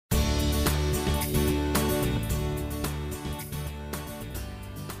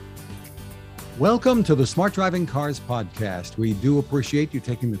Welcome to the Smart Driving Cars podcast. We do appreciate you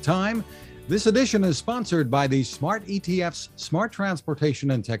taking the time. This edition is sponsored by the Smart ETF's Smart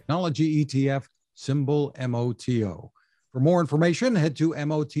Transportation and Technology ETF, symbol MOTO. For more information, head to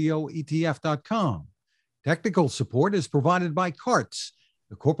motoetf.com. Technical support is provided by CARTS,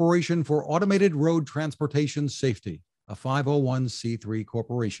 the Corporation for Automated Road Transportation Safety, a 501c3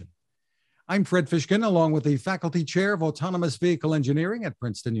 corporation. I'm Fred Fishkin, along with the Faculty Chair of Autonomous Vehicle Engineering at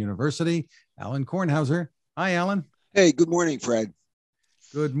Princeton University, Alan Kornhauser. Hi, Alan. Hey, good morning, Fred.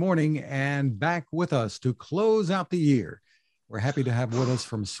 Good morning, and back with us to close out the year. We're happy to have with us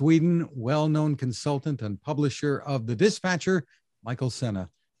from Sweden, well-known consultant and publisher of The Dispatcher, Michael Senna.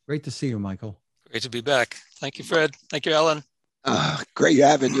 Great to see you, Michael. Great to be back. Thank you, Fred. Thank you, Alan. Great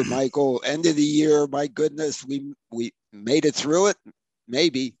having you, Michael. End of the year, my goodness, we made it through it,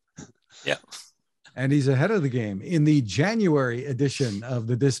 maybe. Yeah. And he's ahead of the game. In the January edition of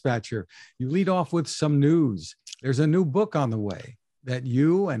The Dispatcher, you lead off with some news. There's a new book on the way that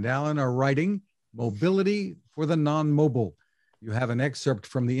you and Alan are writing, Mobility for the Non-Mobile. You have an excerpt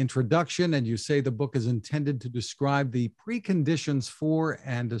from the introduction, and you say the book is intended to describe the preconditions for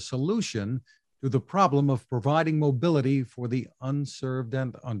and a solution to the problem of providing mobility for the unserved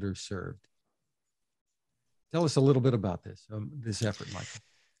and underserved. Tell us a little bit about this effort, Michael.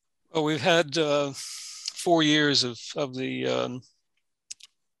 Well, we've had 4 years of the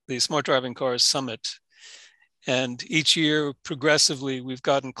Smart Driving Cars Summit, and each year progressively we've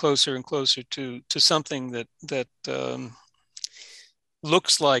gotten closer and closer to something that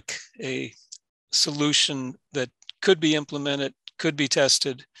looks like a solution that could be implemented, could be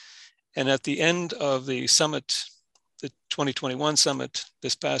tested. And at the end of the summit, the 2021 summit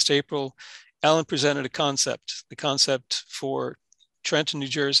this past April, Alan presented the concept for Trenton, New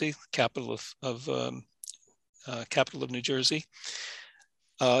Jersey, capital of New Jersey.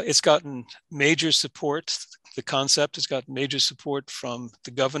 It's gotten major support. The concept has gotten major support from the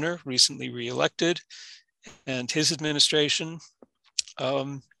governor, recently reelected, and his administration.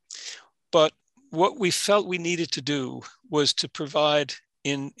 But what we felt we needed to do was to provide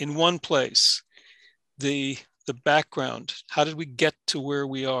in one place the background. How did we get to where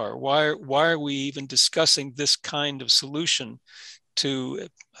we are? Why are we even discussing this kind of solution to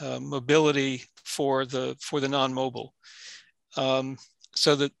mobility for the non-mobile?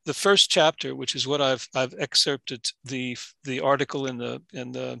 So the first chapter, which is what I've excerpted the article in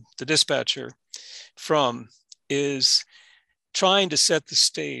the Dispatcher from, is trying to set the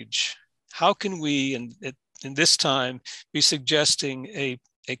stage. How can we, in this time, be suggesting a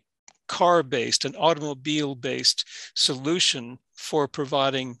car-based, an automobile-based solution for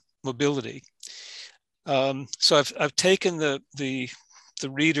providing mobility? So I've taken the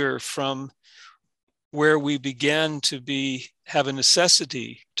reader from where we began to have a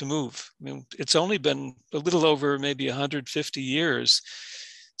necessity to move. I mean, it's only been a little over maybe 150 years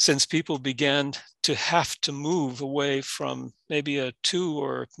since people began to have to move away from maybe a 2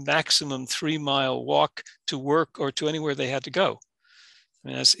 or maximum 3 mile walk to work or to anywhere they had to go. I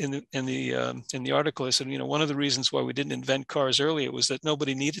mean, as in the article, I said, one of the reasons why we didn't invent cars earlier was that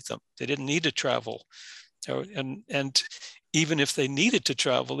nobody needed them. They didn't need to travel, and even if they needed to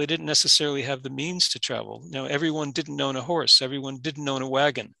travel, they didn't necessarily have the means to travel. Everyone didn't own a horse. Everyone didn't own a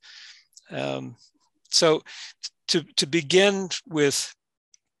wagon. So to begin with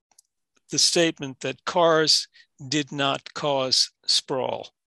the statement that cars did not cause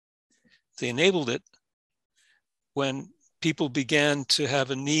sprawl, they enabled it when people began to have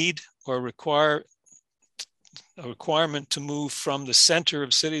a need or a requirement to move from the center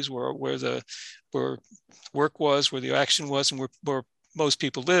of cities where work was, where the action was, and where most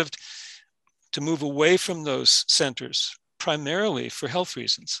people lived, to move away from those centers, primarily for health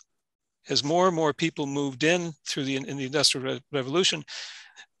reasons. As more and more people moved in in the Industrial Revolution,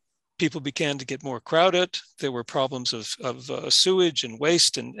 people began to get more crowded. There were problems of sewage and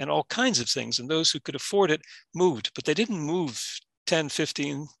waste and all kinds of things. And those who could afford it moved, but they didn't move 10,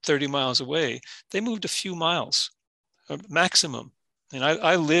 15, 30 miles away. They moved a few miles, maximum. And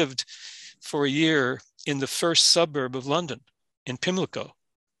I lived for a year in the first suburb of London, in Pimlico.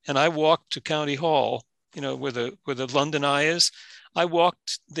 And I walked to County Hall, where the London Eye is. I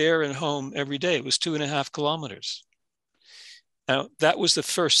walked there and home every day. It was 2.5 kilometers. Now, that was the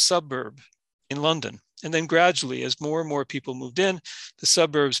first suburb in London. And then gradually, as more and more people moved in, the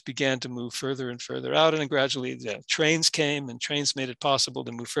suburbs began to move further and further out. And then gradually the trains came, and trains made it possible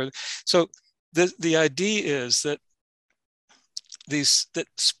to move further. So the idea is that that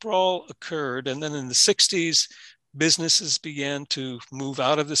sprawl occurred. And then in the 60s, businesses began to move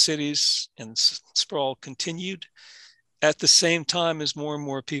out of the cities, and sprawl continued at the same time as more and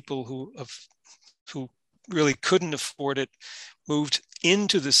more people who really couldn't afford it moved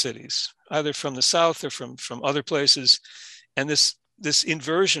into the cities, either from the south or from other places. And this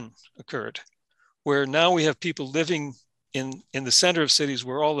inversion occurred, where now we have people living in the center of cities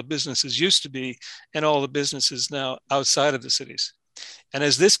where all the businesses used to be, and all the businesses now outside of the cities. And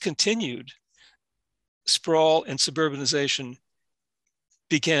as this continued, sprawl and suburbanization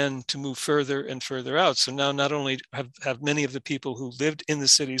began to move further and further out. So now not only have many of the people who lived in the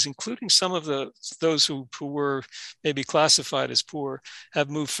cities, including some of those who were maybe classified as poor, have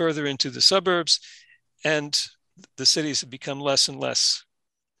moved further into the suburbs, and the cities have become less and less,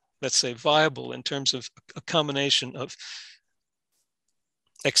 let's say, viable in terms of a combination of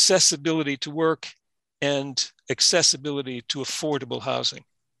accessibility to work and accessibility to affordable housing.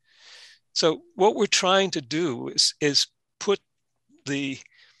 So what we're trying to do is put the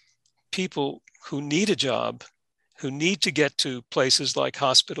people who need a job, who need to get to places like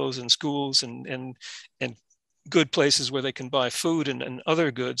hospitals and schools and good places where they can buy food and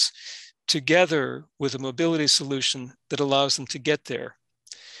other goods, together with a mobility solution that allows them to get there.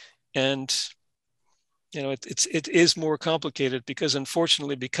 And you know, it is more complicated because,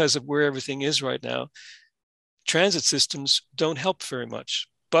 unfortunately, because of where everything is right now, transit systems don't help very much.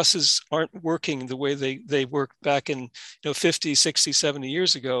 Buses aren't working the way they worked back in 50, 60, 70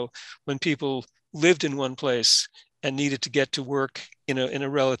 years ago, when people lived in one place and needed to get to work in a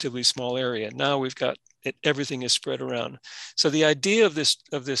relatively small area. Now we've got everything is spread around. So the idea of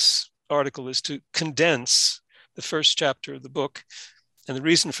this article is to condense the first chapter of the book. And the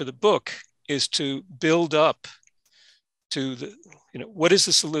reason for the book is to build up to what is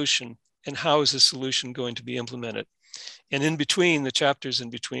the solution and how is the solution going to be implemented. And in between, the chapters in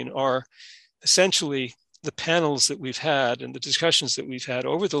between are essentially the panels that we've had and the discussions that we've had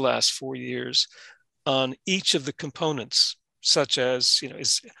over the last 4 years on each of the components, such as,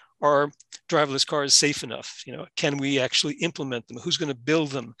 are driverless cars safe enough? Can we actually implement them? Who's going to build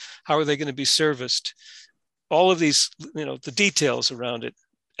them? How are they going to be serviced? All of these, the details around it.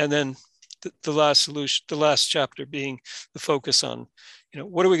 And then the last solution, the last chapter being the focus on,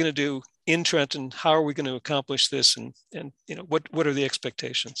 what are we going to do in Trenton? How are we going to accomplish this? And what are the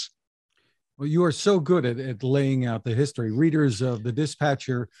expectations? Well, you are so good at laying out the history. Readers of the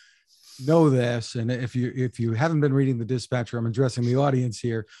Dispatcher know this. And if you haven't been reading the Dispatcher, I'm addressing the audience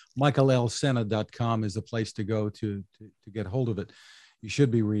here. michaellsenna.com is the place to go to get hold of it. You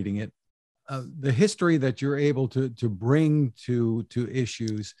should be reading it. The history that you're able to bring to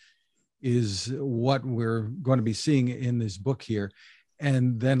issues is what we're going to be seeing in this book here,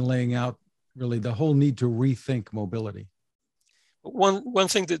 and then laying out really the whole need to rethink mobility. One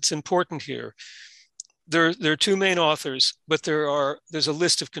thing that's important here, there are two main authors, but there's a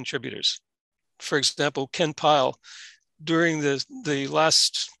list of contributors. For example, Ken Pyle, during the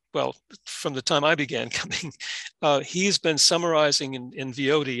last, from the time I began coming, he's been summarizing in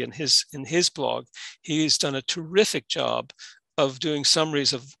Vioti in his blog. He's done a terrific job of doing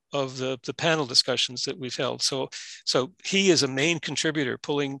summaries of the panel discussions that we've held. So he is a main contributor,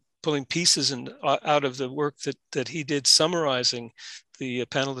 pulling pieces out of the work that he did, summarizing the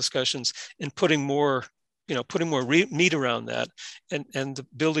panel discussions and putting more meat around that, and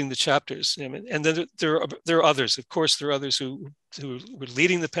building the chapters. And then there are others. Of course, there are others who were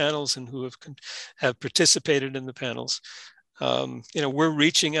leading the panels and who have participated in the panels. We're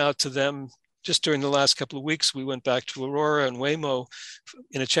reaching out to them. Just during the last couple of weeks, we went back to Aurora and Waymo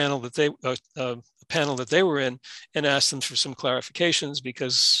in a panel that they were in, and asked them for some clarifications,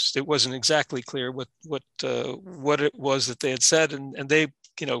 because it wasn't exactly clear what it was that they had said, and they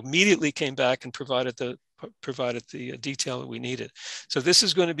immediately came back and provided the detail that we needed. So this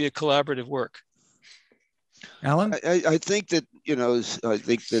is going to be a collaborative work. Alan? I think that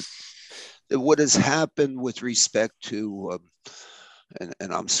what has happened with respect to,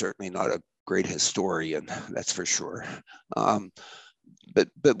 and I'm certainly not a great historian, that's for sure. But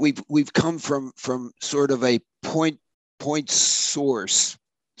we've come from sort of a point source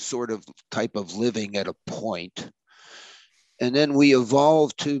sort of type of living at a point, and then we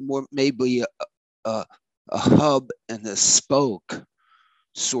evolved to more maybe a hub and a spoke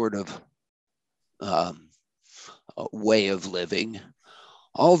sort of way of living,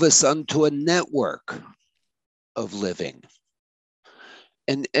 all of a sudden to a network of living.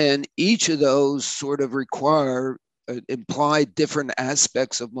 And each of those sort of imply different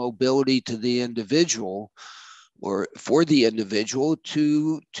aspects of mobility to the individual, or for the individual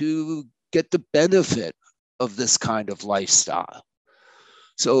to get the benefit of this kind of lifestyle.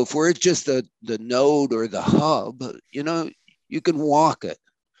 So if we're just the node or the hub, you can walk it.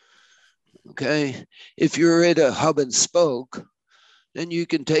 Okay. If you're at a hub and spoke, then you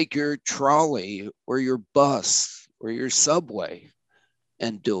can take your trolley or your bus or your subway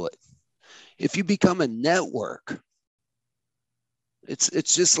and do it. If you become a network, it's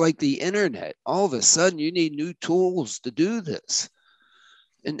just like the internet. All of a sudden, you need new tools to do this,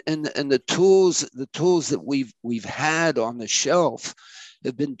 and the tools that we've had on the shelf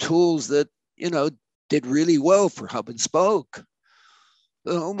have been tools that did really well for hub and spoke.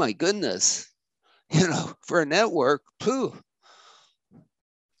 Oh my goodness, for a network, pooh,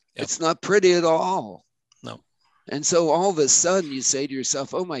 it's not pretty at all. No. And so all of a sudden you say to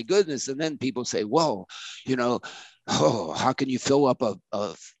yourself, oh my goodness. And then people say, whoa, how can you fill up a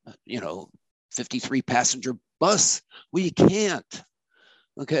 53 passenger bus? Well, you can't.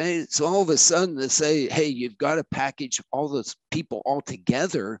 Okay. So all of a sudden they say, hey, you've got to package all those people all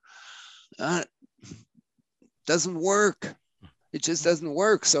together. Doesn't work. It just doesn't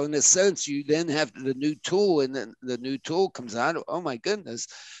work. So in a sense, you then have the new tool, and then the new tool comes out. Oh my goodness,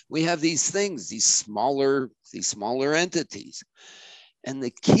 we have these things, these smaller entities. And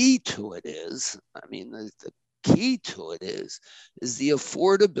the key to it is, the key to it is the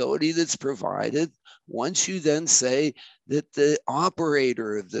affordability that's provided once you then say that the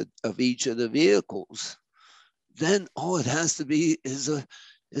operator of each of the vehicles, then all it has to be is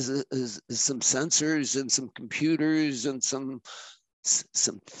some sensors and some computers and some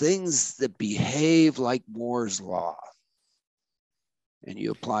things that behave like Moore's law. And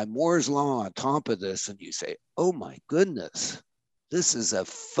you apply Moore's law on top of this and you say, oh my goodness, this is a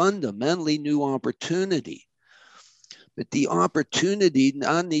fundamentally new opportunity. But the opportunity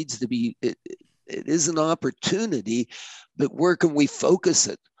now needs to be, it is an opportunity, but where can we focus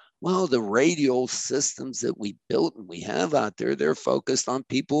it? Well, the radial systems that we built and we have out there, they're focused on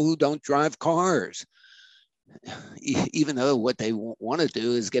people who don't drive cars. Even though what they want to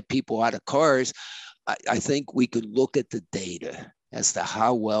do is get people out of cars, I think we could look at the data as to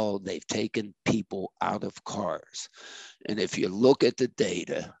how well they've taken people out of cars. And if you look at the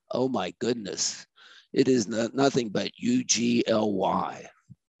data, oh my goodness, it is nothing but UGLY.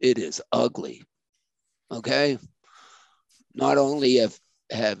 It is ugly. Okay? Not only have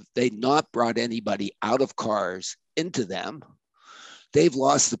they not brought anybody out of cars into them, they've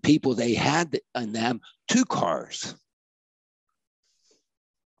lost the people they had in them to cars.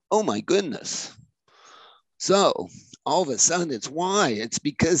 Oh my goodness. So all of a sudden it's why? It's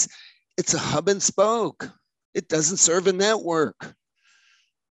because it's a hub and spoke. It doesn't serve a network.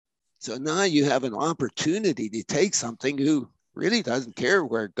 So now you have an opportunity to take something who really doesn't care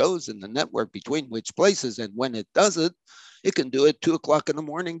where it goes in the network between which places, and when it does it, it can do it 2 o'clock in the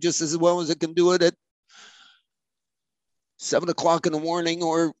morning just as well as it can do it at 7 o'clock in the morning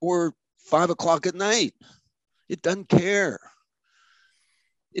or 5 o'clock at night. It doesn't care.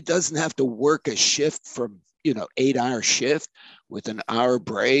 It doesn't have to work a shift from 8-hour shift with an hour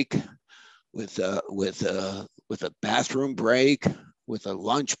break, with a bathroom break, with a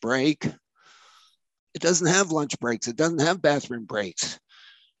lunch break. It doesn't have lunch breaks. It doesn't have bathroom breaks.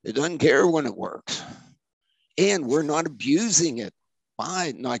 It doesn't care when it works. And we're not abusing it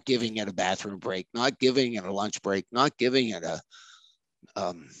by not giving it a bathroom break, not giving it a lunch break, not giving it a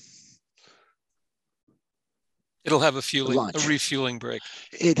it'll have a refueling break.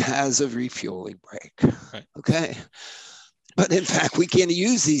 It has a refueling break. Right. Okay. But in fact, we can't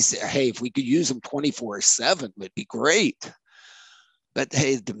use these. Hey, if we could use them 24/7, it would be great. But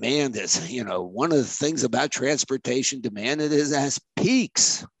hey, demand is, one of the things about transportation demand, it has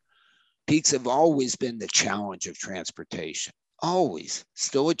peaks. Peaks have always been the challenge of transportation. Always.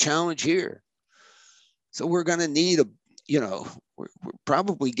 Still a challenge here. So we're going to need we'll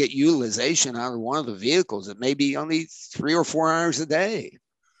probably get utilization out of one of the vehicles that may be only 3 or 4 hours a day.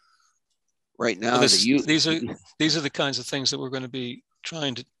 Right now, well, these are the kinds of things that we're going to be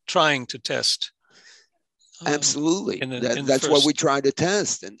trying to test. Absolutely. That's what we try to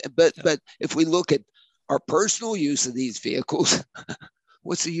test. But if we look at our personal use of these vehicles,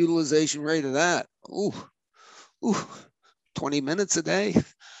 what's the utilization rate of that? 20 minutes a day,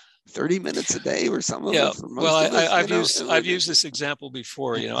 30 minutes a day, or something. Yeah. Well, I've used this example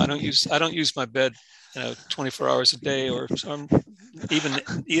before. I don't use my bed 24 hours a day or even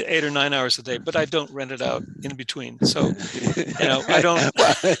 8 or 9 hours a day, but I don't rent it out in between. So, I don't.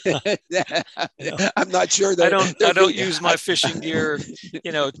 I'm not sure that I don't use my fishing gear,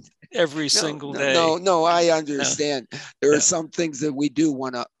 every single day. No, I understand. There are some things that we do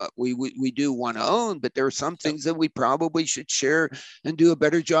want to we do want to own, but there are some things that we probably should share and do a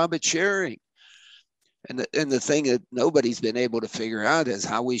better job at sharing. And the thing that nobody's been able to figure out is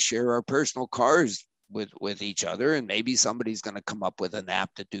how we share our personal cars with each other, and maybe somebody's going to come up with an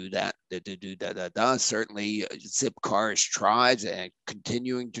app to do that. Certainly, Zipcar tries and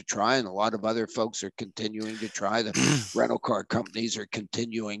continuing to try, and a lot of other folks are continuing to try. The rental car companies are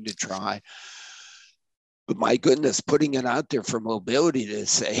continuing to try. But my goodness, putting it out there for mobility to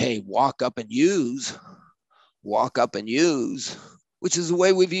say, hey, walk up and use, which is the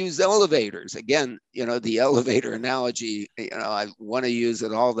way we've used elevators. Again, the elevator analogy, I want to use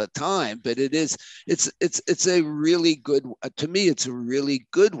it all the time, but it's a really good, to me, it's a really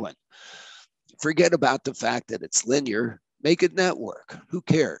good one. Forget about the fact that it's linear, make it network. Who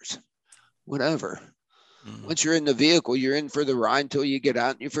cares? Whatever. Once you're in the vehicle, you're in for the ride until you get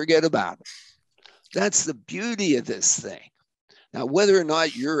out and you forget about it. That's the beauty of this thing. Now, whether or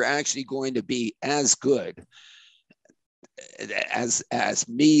not you're actually going to be as good as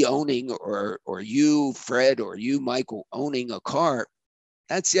me owning, or you, Fred, or you, Michael, owning a car,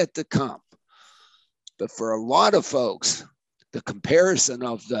 that's yet to come. But for a lot of folks, the comparison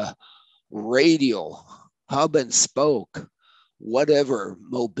of the radial, hub and spoke, whatever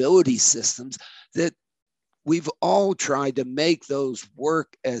mobility systems, that we've all tried to make those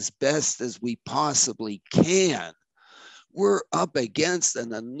work as best as we possibly can. We're up against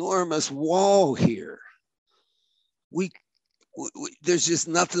an enormous wall here. There's just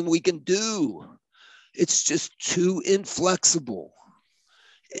nothing we can do. It's just too inflexible.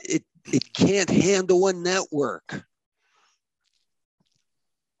 It can't handle a network.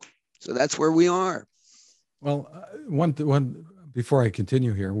 So that's where we are. Well, one before I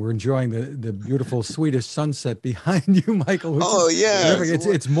continue here, we're enjoying the beautiful Swedish sunset behind you, Michael.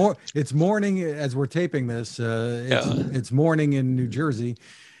 It's morning as we're taping this. It's morning in New Jersey,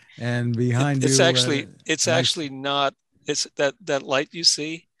 and behind it's you, actually not. It's that light you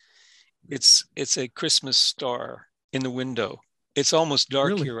see. It's a Christmas star in the window. It's almost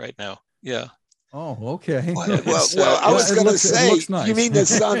dark here right now. Yeah. Oh, okay. Well, I was going to say, nice. You mean the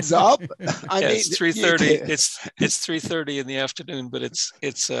sun's up? I mean, it's 3:30. It's 3:30 in the afternoon, but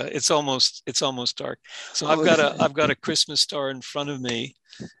it's almost dark. So I've got a Christmas star in front of me,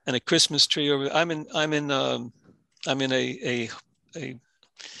 and a Christmas tree over. I'm in a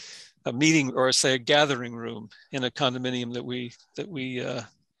meeting, or say a gathering room in a condominium that we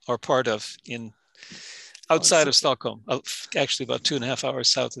are part of outside of Stockholm, actually about 2.5 hours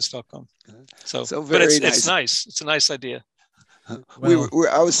south of Stockholm. But it's nice. It's a nice idea. Well,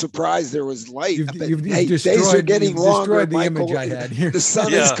 I was surprised there was light. Days are getting longer. The image I had here. The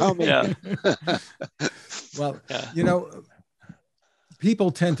sun is coming. Yeah. Well,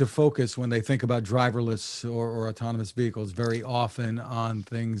 people tend to focus when they think about driverless or autonomous vehicles very often on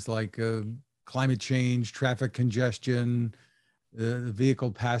things like climate change, traffic congestion, the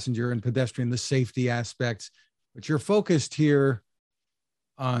vehicle, passenger, and pedestrian, the safety aspects. But you're focused here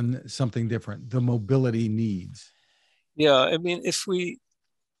on something different, the mobility needs. Yeah, I mean, if we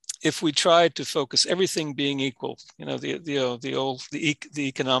tried to focus everything being equal, the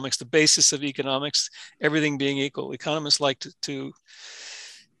economics, the basis of economics, everything being equal, economists like to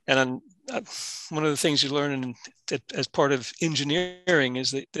and one of the things you learn as part of engineering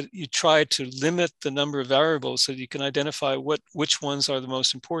is that you try to limit the number of variables so that you can identify which ones are the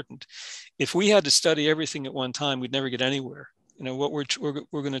most important. If we had to study everything at one time, we'd never get anywhere. What we're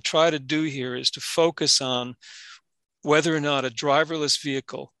going to try to do here is to focus on whether or not a driverless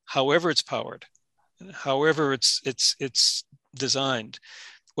vehicle, however it's powered, however it's designed,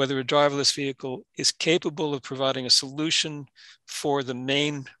 whether a driverless vehicle is capable of providing a solution for the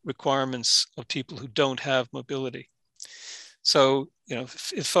main requirements of people who don't have mobility. So,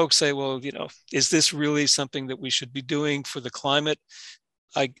 if folks say, well, is this really something that we should be doing for the climate?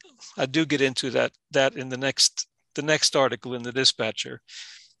 I do get into that in the next article in the Dispatcher.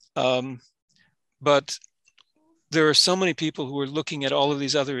 But there are so many people who are looking at all of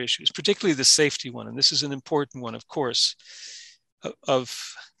these other issues, particularly the safety one, and this is an important one, of course,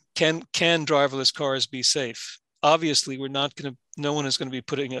 of can driverless cars be safe? Obviously, no one is going to be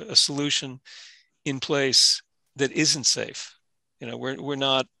putting a solution in place that isn't safe. We're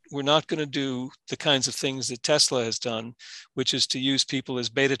not going to do the kinds of things that Tesla has done, which is to use people as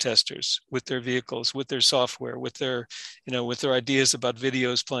beta testers with their vehicles, with their software, with their ideas about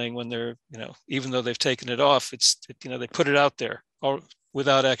videos playing when they're, even though they've taken it off, they put it out there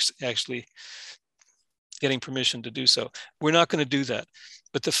without actually getting permission to do so. We're not going to do that.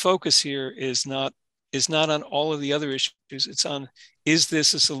 But the focus here is not on all of the other issues. It's on, is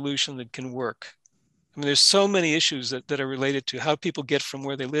this a solution that can work? I mean, there's so many issues that are related to how people get from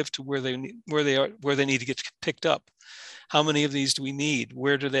where they live to where they need to get picked up. How many of these do we need?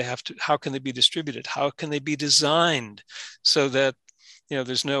 Where do they have to? How can they be distributed? How can they be designed so that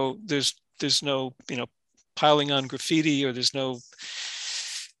there's piling on graffiti, or there's no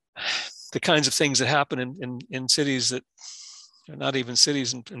the kinds of things that happen in cities that are not even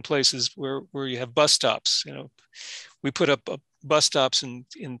cities, in places where you have bus stops. We put up bus stops in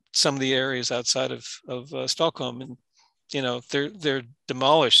some of the areas outside of Stockholm, and they're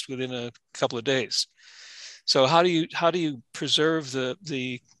demolished within a couple of days. So how do you preserve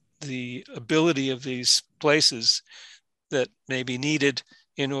the ability of these places that may be needed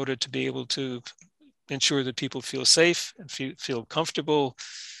in order to be able to ensure that people feel safe and feel comfortable,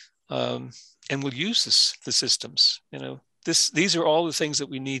 and will use the systems? These are all the things that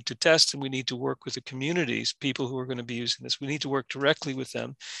we need to test, and we need to work with the communities, people who are going to be using this. We need to work directly with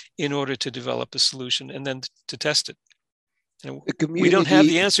them in order to develop a solution and then to test it. We don't have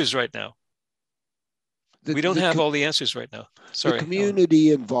the answers right now. We don't have all the answers right now. Sorry. The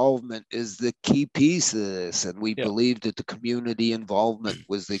community involvement is the key piece of this. And we believe that the community involvement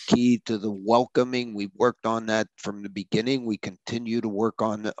was the key to the welcoming. We worked on that from the beginning. We continue to work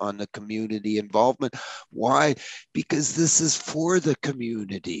on the community involvement. Why? Because this is for the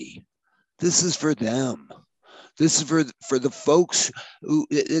community. This is for them. This is for the folks who,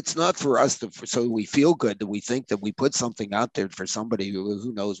 it's not for us so we feel good that we think that we put something out there for somebody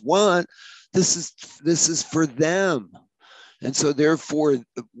who knows what. This is for them. And so therefore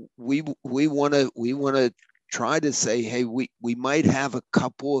we want to try to say, hey, we might have a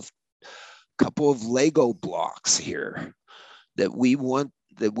couple of Lego blocks here that we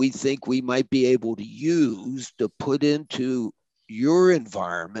think we might be able to use to put into your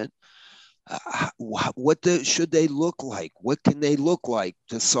environment. Should they look like? What can they look like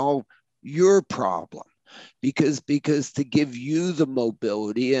to solve your problem? Because to give you the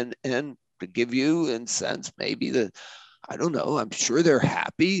mobility and to give you, in sense, maybe I don't know, I'm sure they're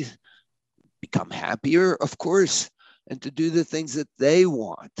happy, become happier, of course, and to do the things that they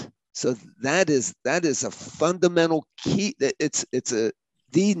want. So that is a fundamental key. It's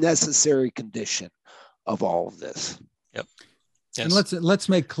the necessary condition of all of this. Yep. Yes. And let's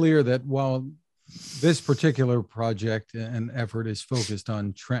make clear that while this particular project and effort is focused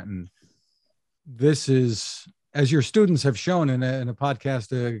on Trenton, this is, as your students have shown in a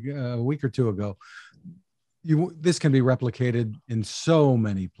podcast a week or two ago, this can be replicated in so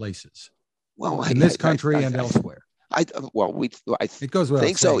many places. Well, in this country and elsewhere. I it goes without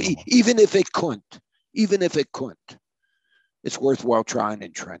think so. Even if it couldn't, it's worthwhile trying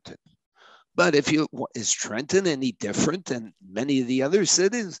in Trenton. But is Trenton any different than many of the other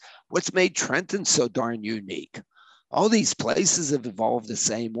cities? What's made Trenton so darn unique? All these places have evolved the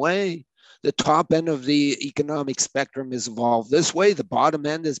same way. The top end of the economic spectrum has evolved this way. The bottom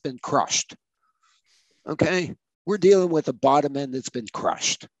end has been crushed. Okay? We're dealing with a bottom end that's been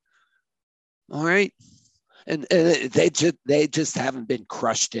crushed. All right? And they just haven't been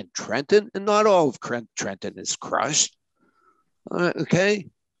crushed in Trenton. And not all of Trenton is crushed. Okay?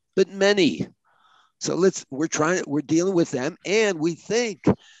 But many. So we're dealing with them, and we think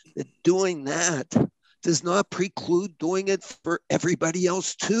that doing that does not preclude doing it for everybody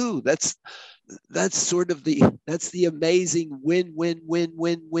else too. That's the amazing win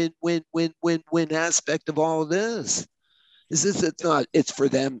aspect of all of this. It's for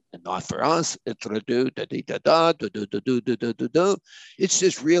them and not for us. It's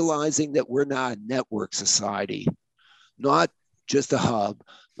just realizing that we're not a network society, not just a hub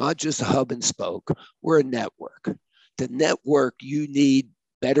and spoke. We're a network. To network, you need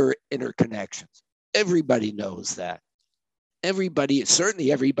better interconnections. Everybody knows that.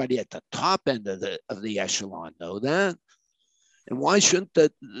 Certainly everybody at the top end of the echelon know that. And why shouldn't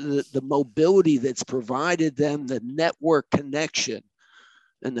the mobility that's provided them, the network connection,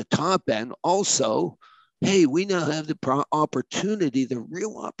 and the top end also? Hey, we now have the opportunity. The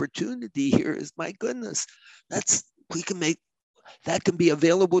real opportunity here is, my goodness, that can be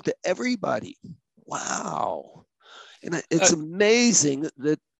available to everybody. Wow. And it's amazing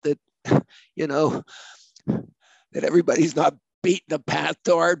that everybody's not beating a path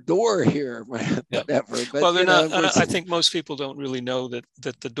to our door here. Whatever. But, well, they're not. I think most people don't really know that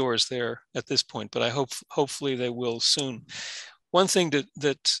the door is there at this point, but hopefully they will soon. One thing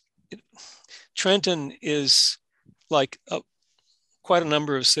that Trenton is like quite a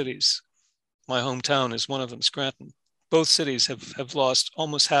number of cities. My hometown is one of them, Scranton. Both cities have lost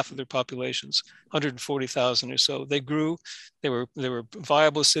almost half of their populations, 140,000 or so. They grew, they were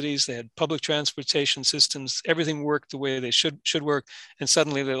viable cities, they had public transportation systems, everything worked the way they should work, and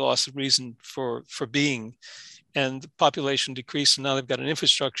suddenly they lost the reason for being. And the population decreased, and now they've got an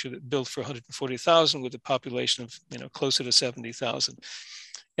infrastructure that built for 140,000 with a population of closer to 70,000.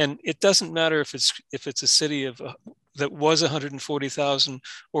 And it doesn't matter if it's a city of that was 140,000,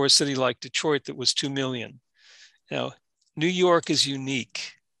 or a city like Detroit that was 2 million. Now, New York is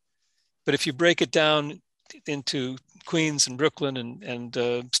unique, but if you break it down into Queens and Brooklyn and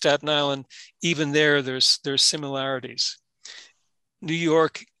Staten Island, even there's similarities. New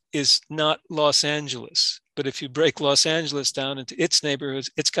York is not Los Angeles, but if you break Los Angeles down into its neighborhoods,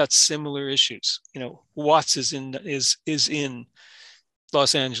 it's got similar issues. Watts is in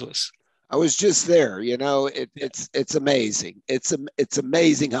Los Angeles. I was just there. It's amazing. It's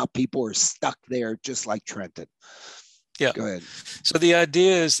amazing how people are stuck there, just like Trenton. Yeah. Go ahead. So the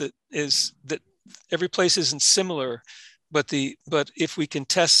idea is that every place isn't similar, but if we can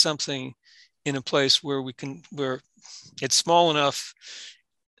test something in a place where it's small enough,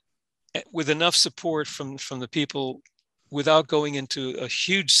 with enough support from the people, without going into a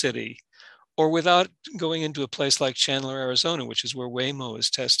huge city, or without going into a place like Chandler, Arizona, which is where Waymo is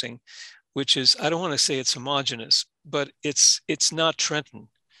testing, which is, I don't want to say it's homogenous, but it's not Trenton.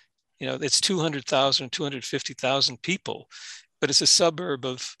 It's 200,000, 250,000 people, but it's a suburb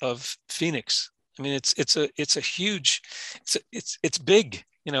of Phoenix. I mean, it's a huge, it's big.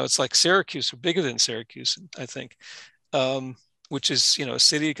 It's like Syracuse, or bigger than Syracuse, I think, which is, a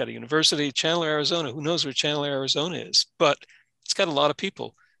city, got a university. Chandler, Arizona, who knows where Chandler, Arizona is, but it's got a lot of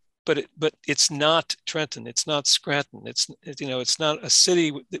people. But it's not Trenton. It's not Scranton. It's not a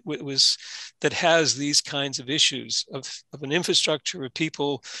city that has these kinds of issues of an infrastructure of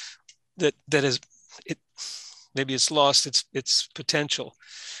people that is it. Maybe it's lost its potential.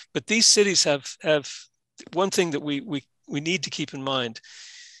 But these cities have one thing that we need to keep in mind: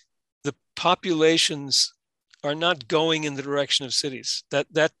 the populations are not going in the direction of cities. That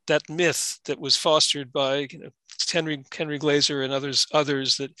myth that was fostered by Henry Glazer and others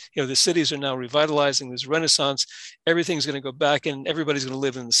that the cities are now revitalizing, this renaissance, everything's going to go back and everybody's going to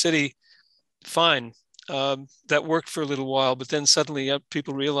live in the city. Fine, that worked for a little while, but then suddenly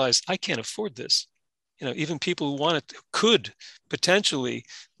people realized, I can't afford this. Even people who could potentially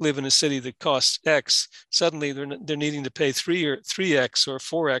live in a city that costs X, suddenly they're needing to pay 3x or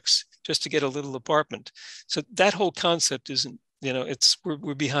 4x just to get a little apartment. So that whole concept isn't,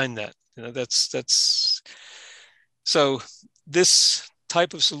 we're behind that. That's so this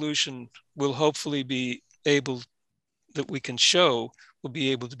type of solution will hopefully be able, that we can show, will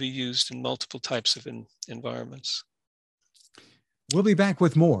be able to be used in multiple types of environments. We'll be back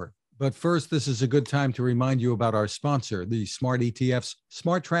with more. But first, this is a good time to remind you about our sponsor, the Smart ETF's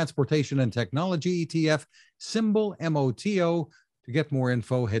Smart Transportation and Technology ETF, symbol MOTO. To get more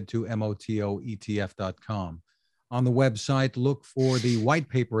info, head to motoetf.com. On the website, look for the white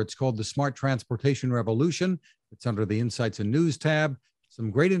paper. It's called The Smart Transportation Revolution. It's under the Insights and News tab.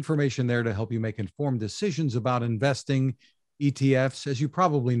 Some great information there to help you make informed decisions about investing. ETFs, as you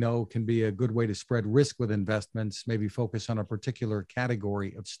probably know, can be a good way to spread risk with investments, maybe focus on a particular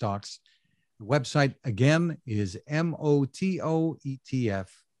category of stocks. The website, again, is motoetf.com.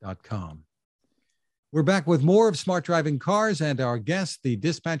 We're back with more of Smart Driving Cars and our guest, the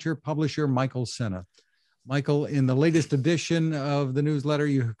dispatcher publisher, Michael Sena. Michael, in the latest edition of the newsletter,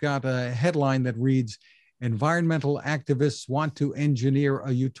 you've got a headline that reads, "Environmental activists want to engineer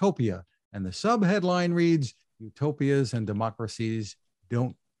a utopia." And the subheadline reads, "Utopias and democracies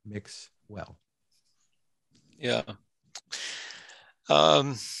don't mix well." Yeah.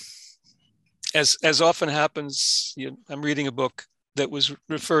 As often happens, I'm reading a book that was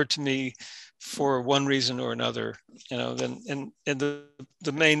referred to me for one reason or another, then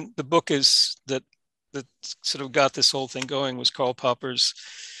the book is that sort of got this whole thing going was Karl Popper's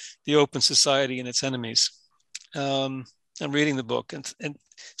The Open Society and Its Enemies. I'm reading the book and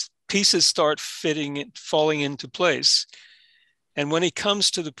pieces start falling into place. And when he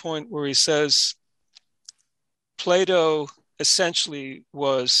comes to the point where he says, Plato essentially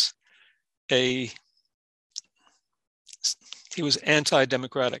was he was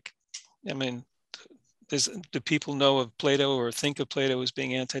anti-democratic. I mean, do people know of Plato or think of Plato as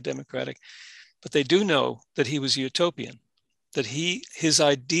being anti-democratic? But they do know that he was utopian, that his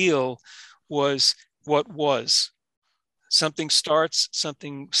ideal was what was. Something starts,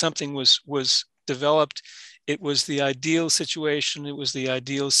 something was developed. It was the ideal situation. It was the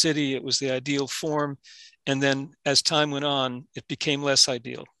ideal city. It was the ideal form. And then as time went on, it became less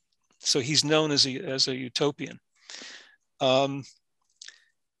ideal. So he's known as a utopian.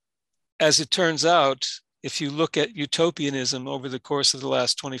 As it turns out, if you look at utopianism over the course of the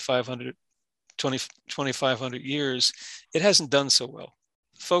last 2,500 years, it hasn't done so well.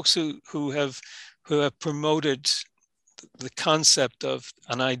 Folks who have promoted the concept of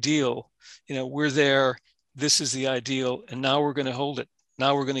an ideal, we're there, this is the ideal, and now we're going to hold it.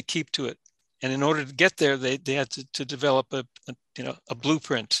 Now we're going to keep to it. And in order to get there, they had to develop a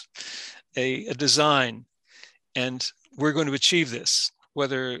blueprint, a design, and we're going to achieve this.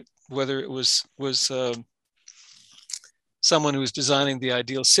 Whether it was someone who was designing the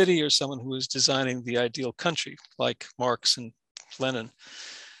ideal city or someone who was designing the ideal country, like Marx and Lenin.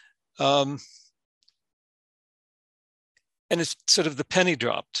 And it's sort of the penny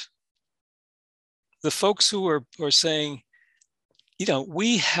dropped. The folks who are saying,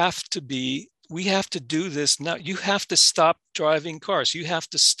 we have to do this now. You have to stop driving cars. You have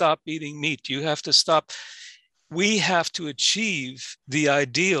to stop eating meat. You have to stop. We have to achieve the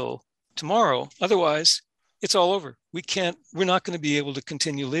ideal tomorrow. Otherwise, it's all over. We're not going to be able to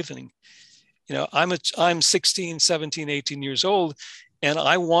continue living. I'm 16, 17, 18 years old, and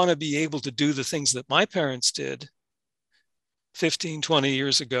I want to be able to do the things that my parents did 15, 20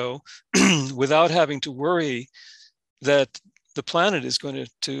 years ago without having to worry that the planet is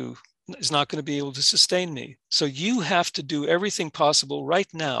not going to be able to sustain me. So you have to do everything possible right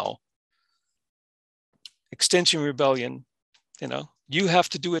now. Extinction Rebellion, you have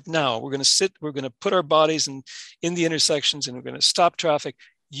to do it now. We're going to put our bodies in the intersections and we're going to stop traffic.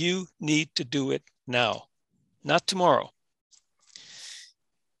 You need to do it now, not tomorrow.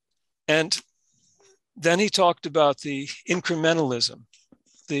 And then he talked about the incrementalism,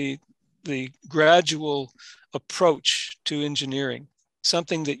 the gradual approach to engineering,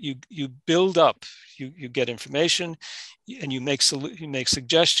 something that you build up. You get information and you make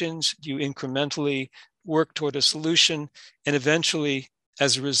suggestions, you incrementally work toward a solution, and eventually,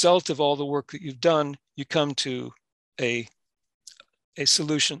 as a result of all the work that you've done, you come to a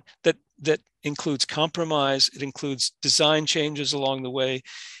solution that includes compromise, it includes design changes along the way,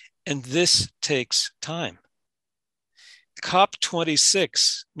 and this takes time.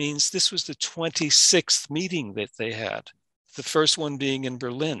 COP26 means this was the 26th meeting that they had, the first one being in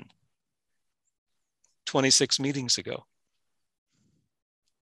Berlin 26 meetings ago.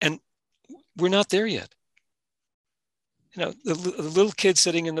 And we're not there yet. The little kid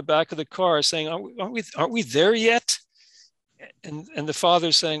sitting in the back of the car saying, aren't we there yet? And the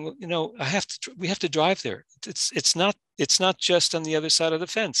father saying, we have to drive there. It's not just on the other side of the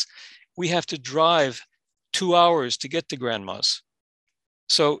fence. We have to drive 2 hours to get to grandma's.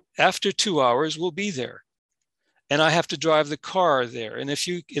 So after 2 hours, we'll be there. And I have to drive the car there. And if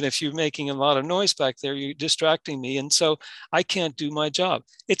you're making a lot of noise back there, you're distracting me. And so I can't do my job.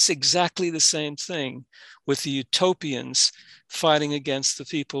 It's exactly the same thing with the utopians fighting against the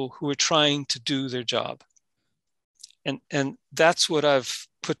people who are trying to do their job. And that's what I've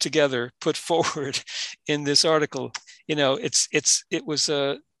put forward in this article. It was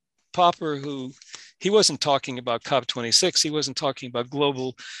a Popper who, he wasn't talking about COP26. He wasn't talking about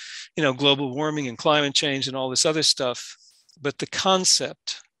global warming and climate change and all this other stuff. But the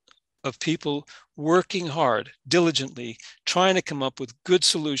concept of people working hard, diligently, trying to come up with good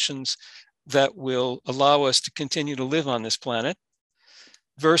solutions that will allow us to continue to live on this planet,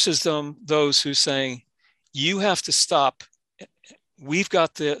 versus those who saying, you have to stop. We've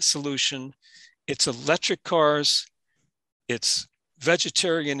got the solution. It's electric cars. It's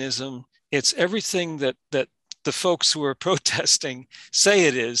vegetarianism. It's everything that the folks who are protesting say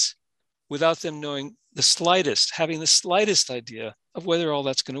it is, without them knowing having the slightest idea of whether all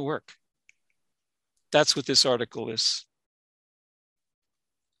that's going to work. That's what this article is.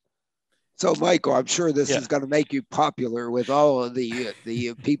 So, Michael, I'm sure this is going to make you popular with all of the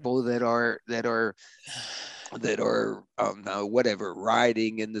people that are whatever,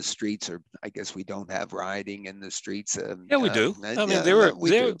 riding in the streets, or I guess we don't have riding in the streets. Yeah, we do. I mean, they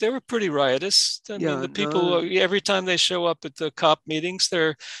were pretty riotous. I mean, the people every time they show up at the COP meetings,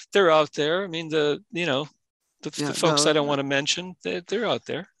 they're out there. I mean, the folks I don't want to mention, they're out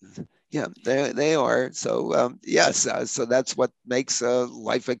there. Yeah, they are. So yes, so that's what makes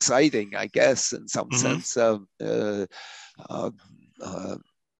life exciting, I guess, in some sense.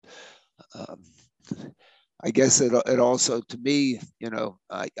 I guess it also, to me,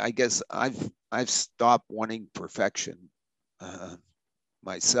 I guess I've stopped wanting perfection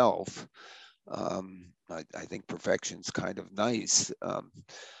myself. I think perfection's kind of nice.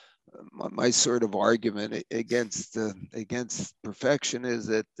 My sort of argument against perfection is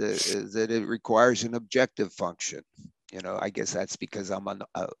that it requires an objective function. I guess that's because I'm an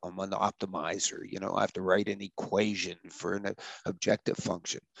optimizer. I have to write an equation for an objective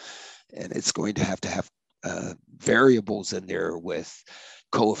function, and it's going to have variables in there with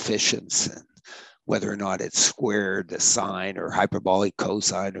coefficients, and whether or not it's squared, the sine, or hyperbolic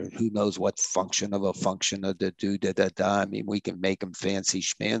cosine, or who knows what function of a function of the da. I mean, we can make them fancy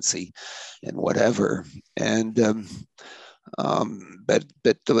schmancy and whatever. And But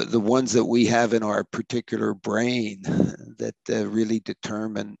the ones that we have in our particular brain that really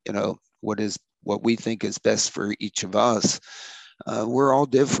determine, what we think is best for each of us, we're all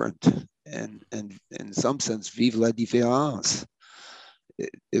different. And in some sense, vive la différence.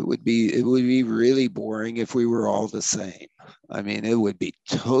 It would be really boring if we were all the same. I mean, it would be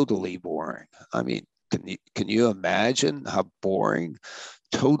totally boring. I mean, can you imagine how boring?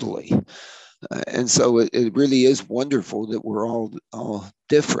 Totally. And so it really is wonderful that we're all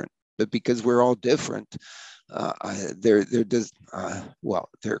different. But because we're all different, there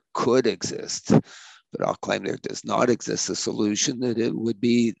could exist, but I'll claim there does not exist a solution that would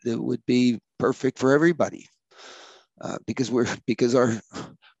be perfect for everybody. Because our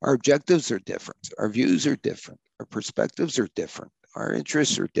objectives are different, our views are different, our perspectives are different, our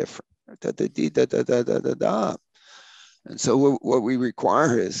interests are different. Da, da, da, da, da, da, da, da. And so what we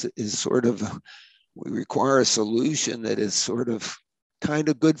require is sort of, we require a solution that is sort of kind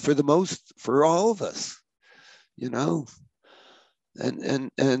of good for all of us, and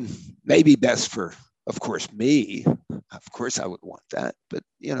maybe best for, of course, me. Of course I would want that, but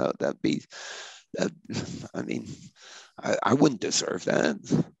I mean, I wouldn't deserve that.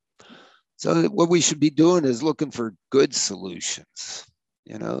 So what we should be doing is looking for good solutions,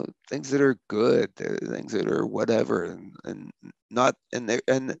 things that are good, things that are whatever, and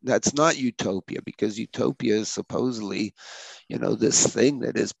that's not utopia, because utopia is supposedly, this thing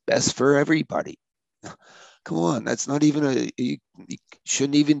that is best for everybody. Come on, that's not even you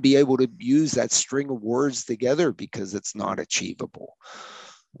shouldn't even be able to use that string of words together, because it's not achievable.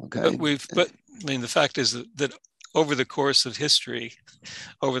 Okay. But I mean, the fact is that over the course of history,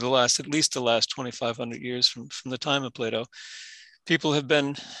 over at least the last 2,500 years from the time of Plato, people have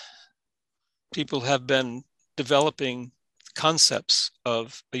been developing concepts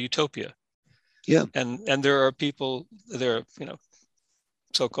of a utopia. Yeah. And there are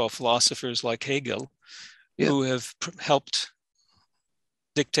so-called philosophers like Hegel, who have helped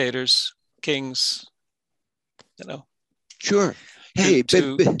dictators, kings, Sure. Hey,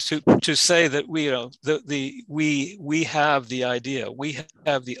 to say that we have the idea, we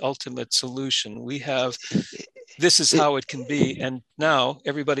have the ultimate solution, this is how it can be, and now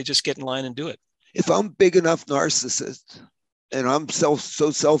everybody just get in line and do it. If I'm big enough narcissist and I'm so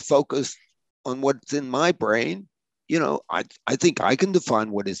self-focused on what's in my brain, I think I can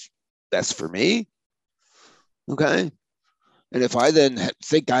define what is best for me. Okay. And if I then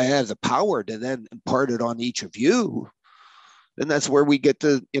think I have the power to then impart it on each of you, then that's where we get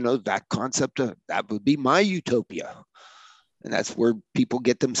to, that concept of that would be my utopia. And that's where people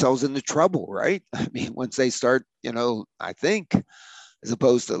get themselves into trouble, right? I mean, once they start, I think, as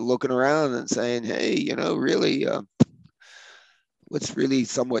opposed to looking around and saying, hey, really, what's really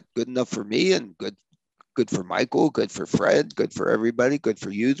somewhat good enough for me, and good for Michael, good for Fred, good for everybody, good for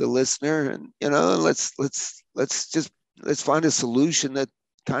you, the listener. And, let's find a solution that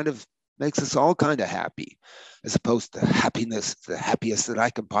kind of makes us all kind of happy, as opposed to happiness, the happiest that I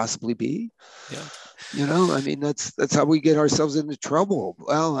can possibly be. Yeah. I mean, that's how we get ourselves into trouble.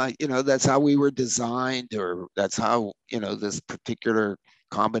 Well, that's how we were designed, or that's how, this particular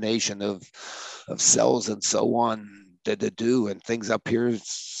combination of cells and so on to do, and things up here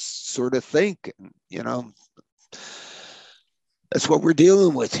sort of think, that's what we're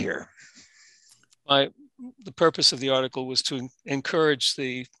dealing with here. The purpose of the article was to encourage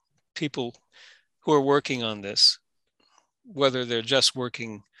the people who are working on this, whether they're just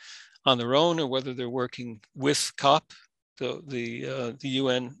working on their own or whether they're working with COP, the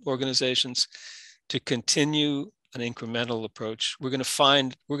UN organizations, to continue an incremental approach. We're going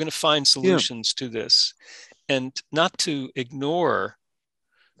to find solutions to this, and not to ignore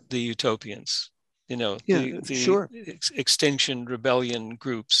the utopians. Sure. Extinction Rebellion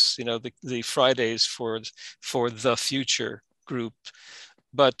groups, the Fridays for the Future group,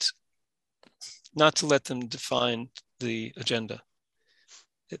 but not to let them define the agenda.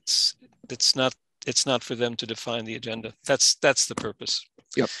 It's not for them to define the agenda. That's the purpose.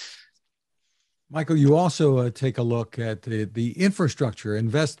 Yep. Michael, you also take a look at the Infrastructure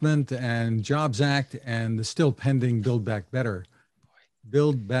Investment and Jobs Act and the still pending Build Back Better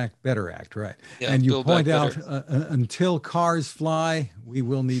Act, right? Yeah, and you point out until cars fly, we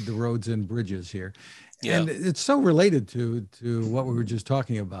will need the roads and bridges here. Yeah. And it's so related to what we were just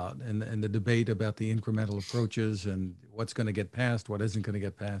talking about, and the debate about the incremental approaches and what's going to get passed, what isn't going to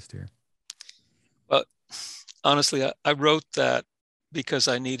get passed here. Well, honestly, I wrote that because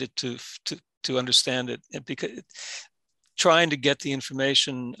I needed to understand it, and because trying to get the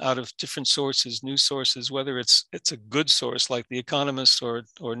information out of different sources, news sources, whether it's a good source like The Economist or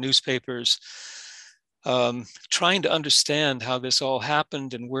newspapers, trying to understand how this all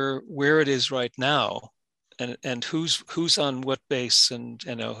happened and where it is right now, and who's on what base, and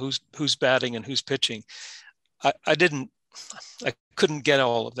who's batting and who's pitching. I couldn't get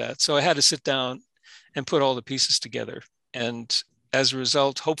all of that, so I had to sit down and put all the pieces together. And as a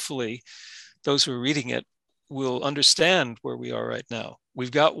result, hopefully, those who are reading it will understand where we are right now.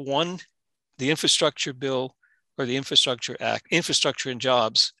 We've got the infrastructure bill, or the Infrastructure and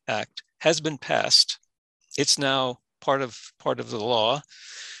Jobs Act, has been passed. It's now part of the law,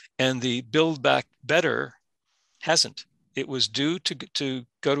 and the Build Back Better hasn't. It was due to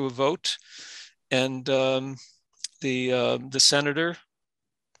go to a vote, and the senator,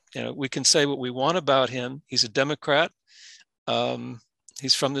 we can say what we want about him. He's a Democrat.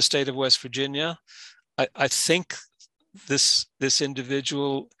 He's from the state of West Virginia. I think this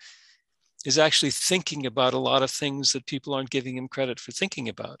individual is actually thinking about a lot of things that people aren't giving him credit for thinking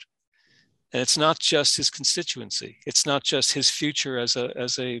about. And it's not just his constituency. It's not just his future as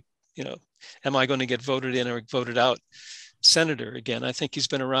a am I going to get voted in or voted out senator again? I think he's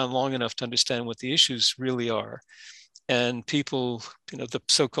been around long enough to understand what the issues really are. And people, the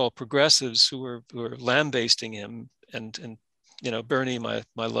so-called progressives who are lambasting him, and Bernie, my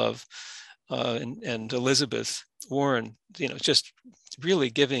love, and Elizabeth Warren, just really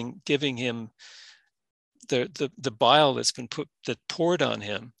giving him the bile that's been poured on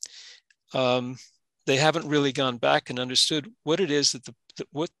him. They haven't really gone back and understood what it is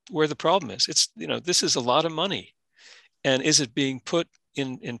where the problem is. It's, this is a lot of money, and is it being put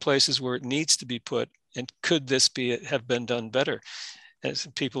in places where it needs to be put? And could this have been done better? As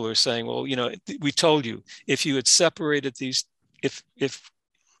people are saying, well, we told you, if you had separated these, if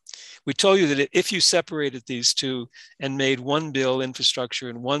we told you that if you separated these two and made one bill infrastructure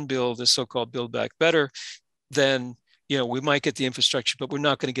and one bill, the so-called Build Back Better, then we might get the infrastructure, but we're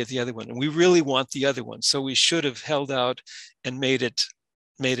not going to get the other one. And we really want the other one. So we should have held out and made it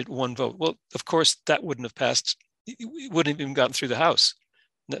one vote. Well, of course, that wouldn't have passed. It wouldn't have even gotten through the House,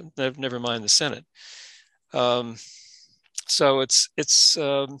 never mind the Senate. So it's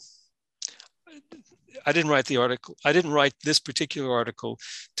I didn't write the article. I didn't write this particular article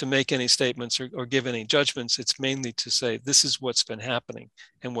to make any statements or give any judgments. It's mainly to say this is what's been happening.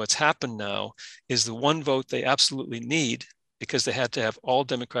 And what's happened now is the one vote they absolutely need, because they had to have all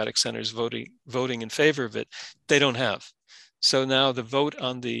Democratic senators voting in favor of it, they don't have. So now the vote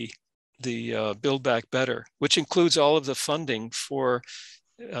on the Build Back Better, which includes all of the funding for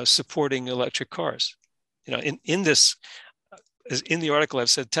supporting electric cars. In this, in the article,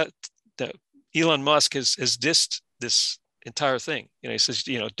 I've said that Elon Musk has dissed this entire thing. He says,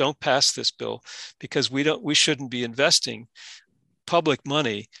 don't pass this bill because we shouldn't be investing public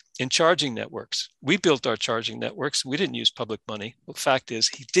money in charging networks. We built our charging networks. We didn't use public money. Well, the fact is,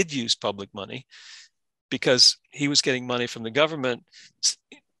 he did use public money because he was getting money from the government,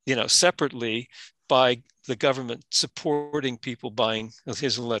 separately by the government supporting people buying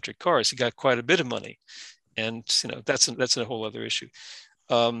his electric cars. He got quite a bit of money, and that's a whole other issue.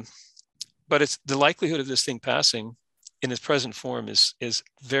 But it's the likelihood of this thing passing in its present form is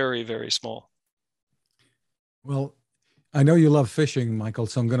very, very small. Well, I know you love fishing, Michael,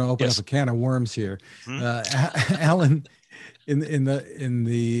 so I'm going to open up a can of worms here. Alan, in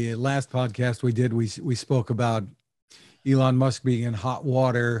the last podcast we did, we spoke about Elon Musk being in hot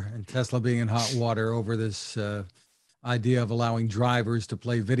water and Tesla being in hot water over this idea of allowing drivers to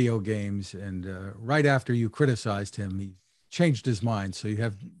play video games. And right after you criticized him, he changed his mind. So you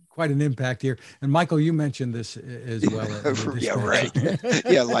have quite an impact here. And Michael, you mentioned this as well. Yeah, right.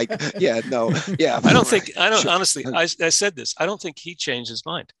 Honestly, I said this, I don't think he changed his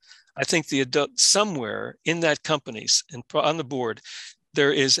mind. I think the adult somewhere in that companies and on the board,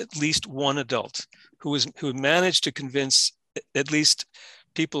 there is at least one adult who managed to convince at least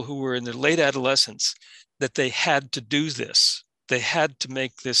people who were in their late adolescence that they had to do this. They had to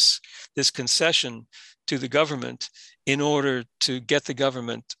make this concession to the government in order to get the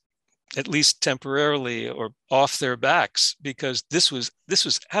government at least temporarily or off their backs, because this was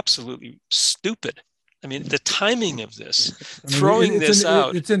absolutely stupid. I mean, the timing of this, throwing this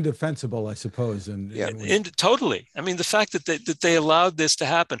out. It's indefensible, I suppose. Totally. I mean, the fact that they allowed this to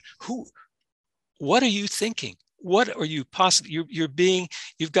happen. What are you thinking? What are you possibly?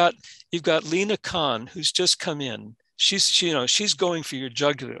 You've got Lena Khan, who's just come in. She's going for your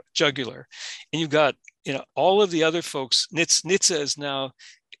jugular, and you've got all of the other folks. NHTSA is now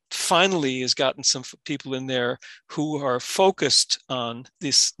finally has gotten some people in there who are focused on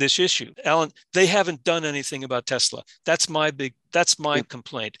this issue. Alan, they haven't done anything about Tesla. That's my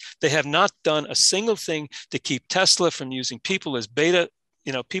complaint. They have not done a single thing to keep Tesla from using people as beta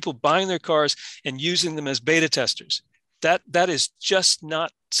people buying their cars and using them as beta testers. That is just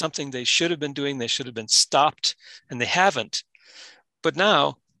not something they should have been doing. They should have been stopped, and they haven't. But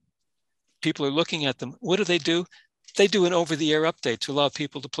now people are looking at them. What do? They do an over-the-air update to allow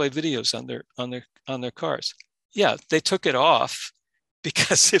people to play videos on their cars. Yeah, they took it off,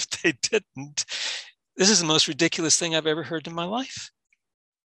 because if they didn't, this is the most ridiculous thing I've ever heard in my life.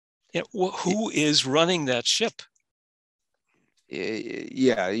 Who is running that ship?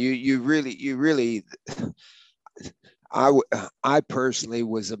 Yeah, you really. I personally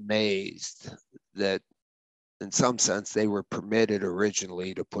was amazed that, in some sense, they were permitted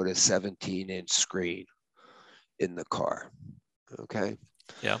originally to put a 17-inch screen in the car. Okay.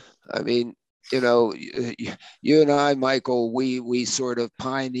 Yeah. I mean, you and I, Michael, we sort of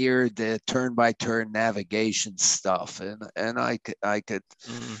pioneered the turn-by-turn navigation stuff, and I could,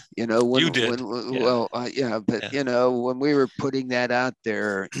 when you did. But when we were putting that out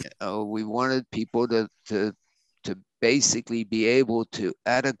there, we wanted people to basically be able to,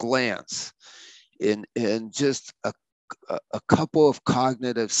 at a glance, in just a couple of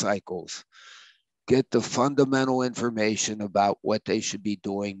cognitive cycles, get the fundamental information about what they should be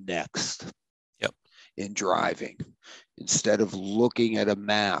doing next. Yep. In driving, instead of looking at a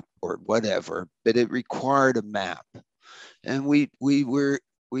map or whatever, but it required a map. And we were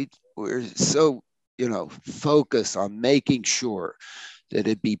so, focused on making sure that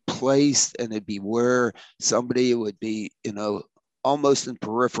it be placed and it be where somebody would be, almost in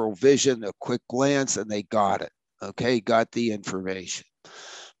peripheral vision, a quick glance, and they got it. Okay, got the information.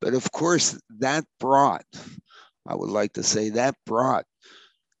 But of course, I would like to say that brought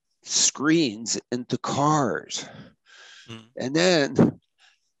screens into cars. And then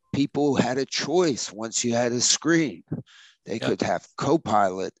people had a choice. Once you had a screen, they could have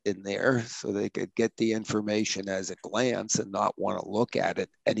Copilot in there, so they could get the information as a glance and not want to look at it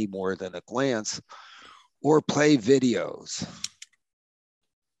any more than a glance, or play videos.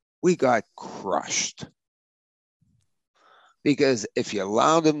 We got crushed, because if you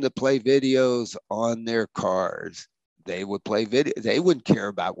allowed them to play videos on their cars, they would play video. They wouldn't care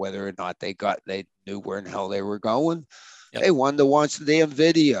about whether or not they knew where in hell they were going. Yep. They wanted to watch the damn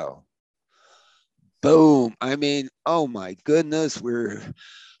video. Boom. I mean, oh my goodness,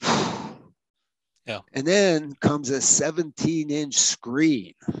 yeah. And then comes a 17-inch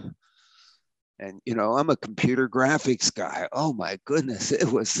screen. And, I'm a computer graphics guy. Oh my goodness,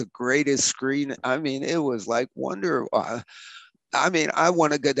 it was the greatest screen. I mean, it was like wonder. I mean, I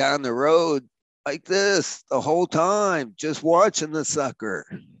want to go down the road like this the whole time, just watching the sucker.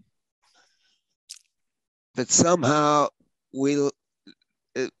 But somehow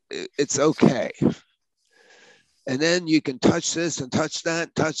it's okay. And then you can touch this and touch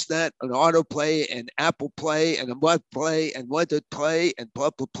that, and autoplay and Apple Play and what play and what did play and blah,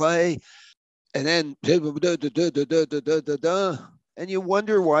 blah, play. And then, and you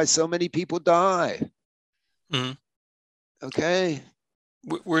wonder why so many people die. Mm-hmm. Okay.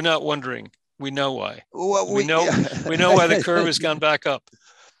 We're not wondering. We know why. Well, we know why the curve has gone back up.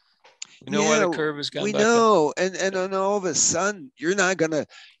 We know why the curve has gone back up. We know. And then all of a sudden, you're not gonna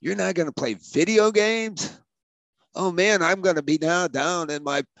play video games. Oh man, I'm gonna be now down in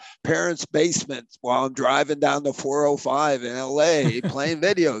my parents' basement while I'm driving down the 405 in LA playing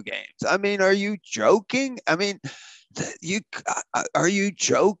video games. I mean, are you joking? I mean, are you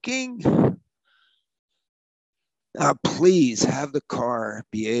joking? Now, please have the car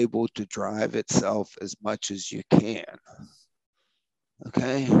be able to drive itself as much as you can.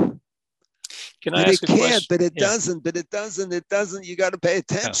 Okay. Can I ask a question? But it doesn't. You got to pay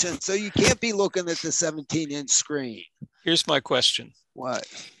attention. Yeah. So you can't be looking at the 17-inch screen. Here's my question. What?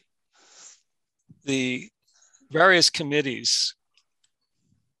 The various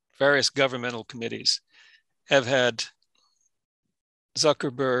governmental committees have had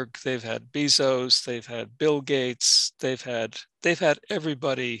Zuckerberg, they've had Bezos, they've had Bill Gates, they've had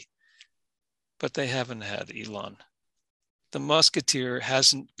everybody, but they haven't had Elon. The musketeer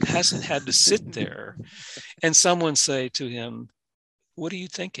hasn't had to sit there and someone say to him, "What are you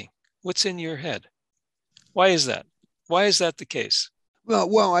thinking? What's in your head?" Why is that? Why is that the case?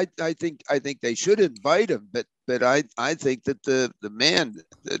 Well, I think they should invite him, but I think that the man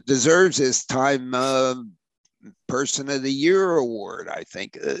deserves his Time Person of the Year award. I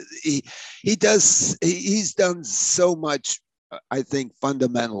think he's done so much, I think,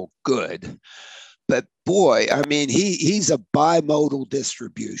 fundamental good. But boy, I mean, he's a bimodal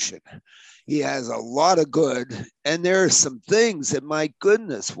distribution. He has a lot of good, and there are some things that, my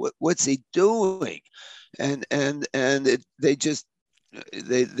goodness, what's he doing? And they just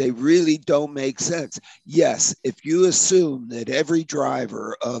They really don't make sense. Yes, if you assume that every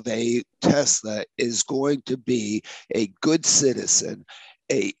driver of a Tesla is going to be a good citizen,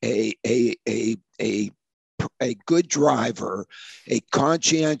 a good driver, a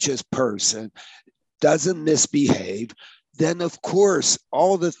conscientious person, doesn't misbehave, then of course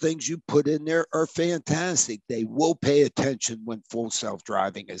all the things you put in there are fantastic. They will pay attention when full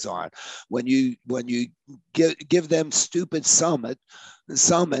self-driving is on. When you give them stupid summon,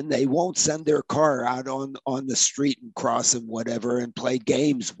 they won't send their car out on the street and cross and whatever and play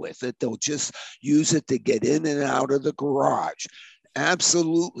games with it. They'll just use it to get in and out of the garage.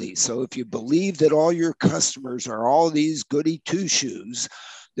 Absolutely. So if you believe that all your customers are all these goody two-shoes,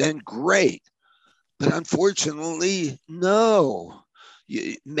 then great. But unfortunately, no.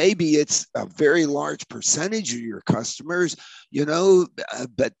 Maybe it's a very large percentage of your customers,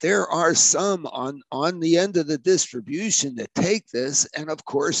 but there are some on the end of the distribution that take this and, of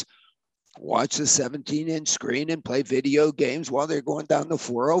course, watch the 17-inch screen and play video games while they're going down the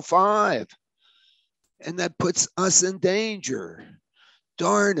 405. And that puts us in danger.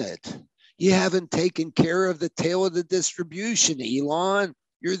 Darn it. You haven't taken care of the tail of the distribution, Elon.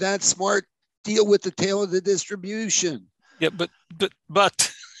 You're that smart. Deal with the tail of the distribution. Yeah, but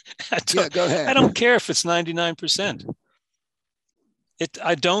yeah, go ahead. I don't care if it's 99%.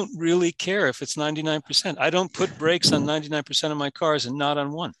 I don't really care if it's 99%. I don't put brakes on 99% of my cars and not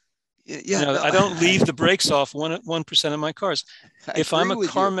on one. Yeah, I don't leave the brakes off 1% of my cars. If I'm a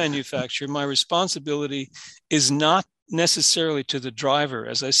car manufacturer, my responsibility is not necessarily to the driver.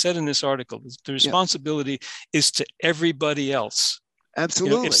 As I said in this article, the responsibility is to everybody else.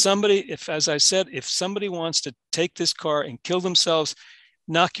 Absolutely. If somebody wants to take this car and kill themselves,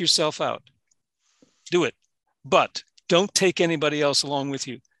 knock yourself out. Do it. But don't take anybody else along with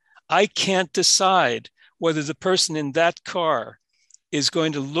you. I can't decide whether the person in that car is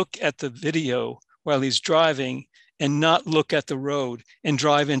going to look at the video while he's driving and not look at the road and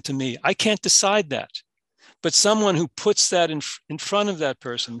drive into me. I can't decide that. But someone who puts that in front of that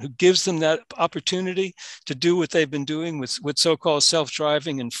person, who gives them that opportunity to do what they've been doing with so-called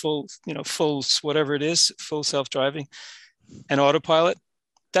self-driving and full whatever it is, full self-driving and autopilot,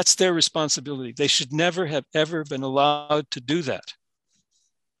 that's their responsibility. They should never have ever been allowed to do that.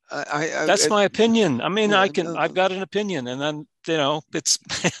 That's my opinion. I mean, I've got an opinion, and then it's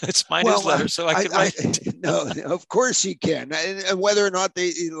my newsletter, so I can write. No, of course you can. And whether or not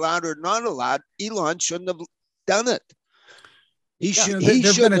they allowed or not allowed, Elon shouldn't have done it. He shouldn't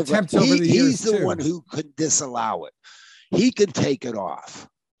have. He's the one who could disallow it. He can take it off.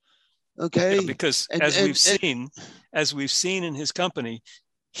 Okay. Yeah, because as we've seen in his company,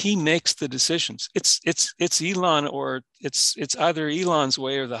 he makes the decisions. It's Elon, or it's either Elon's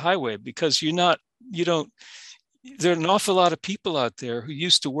way or the highway, because there are an awful lot of people out there who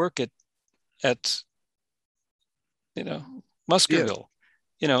used to work at Muskerville,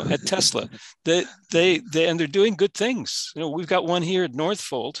 at Tesla. They're doing good things. We've got one here at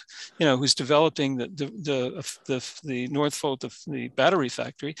Northvolt, who's developing the Northvolt, the battery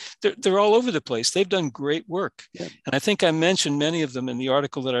factory. They're all over the place. They've done great work. Yeah. And I think I mentioned many of them in the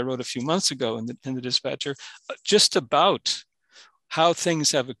article that I wrote a few months ago in the Dispatcher, just about how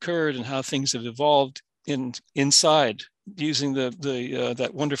things have occurred and how things have evolved inside, using that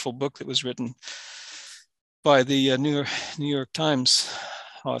wonderful book that was written by the New York Times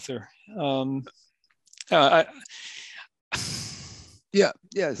author. I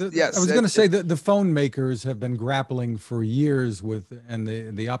was going to say that the phone makers have been grappling for years with, and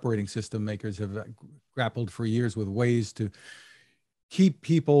the operating system makers have grappled for years with ways to keep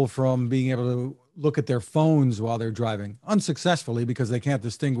people from being able to look at their phones while they're driving, unsuccessfully, because they can't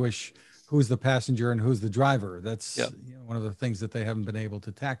distinguish who's the passenger and who's the driver. That's one of the things that they haven't been able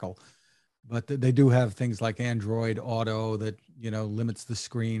to tackle. But they do have things like Android Auto that, limits the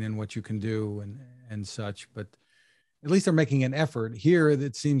screen and what you can do and such. But at least they're making an effort. Here,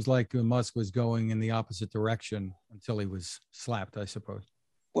 it seems like Musk was going in the opposite direction until he was slapped, I suppose.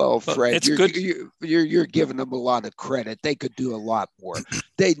 Well, Fred, you're giving them a lot of credit. They could do a lot more.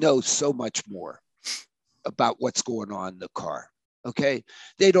 They know so much more about what's going on in the car. Okay.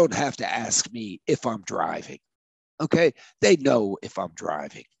 They don't have to ask me if I'm driving. Okay. They know if I'm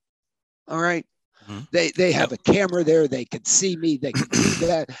driving. All right. Mm-hmm. They have a camera there. They can see me. They can do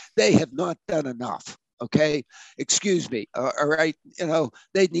that. They have not done enough. Okay. Excuse me. All right.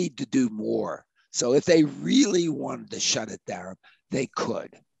 They need to do more. So if they really wanted to shut it down, they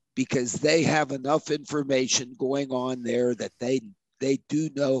could, because they have enough information going on there that they do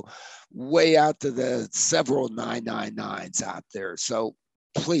know way out to the several 999s out there. So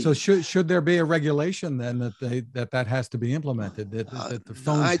please. So should there be a regulation then that has to be implemented, that the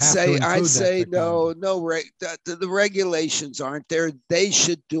phones I'd have say to include I'd that say technology? the regulations aren't there. They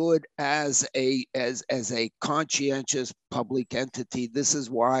should do it as a conscientious public entity. This is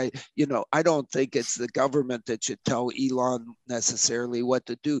why, I don't think it's the government that should tell Elon necessarily what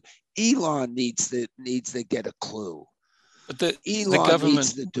to do. Elon needs to get a clue. But the Elon government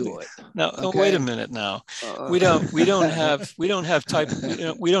needs to do it. now. Okay? Wait a minute now. We don't have type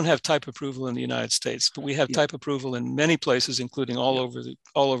approval in the United States, but we have type approval in many places, including all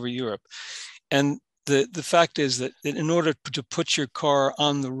over Europe. And the fact is that in order to put your car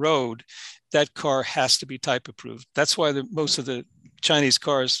on the road, that car has to be type approved. That's why most of the Chinese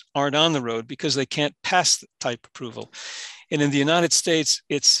cars aren't on the road, because they can't pass the type approval. And in the United States,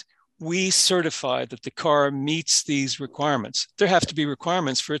 we certify that the car meets these requirements. There have to be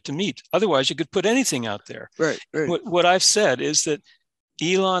requirements for it to meet. Otherwise, you could put anything out there. Right. What I've said is that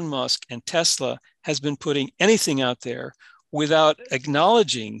Elon Musk and Tesla has been putting anything out there without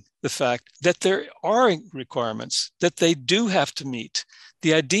acknowledging the fact that there are requirements that they do have to meet.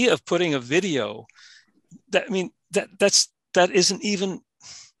 The idea of putting a video, that isn't even,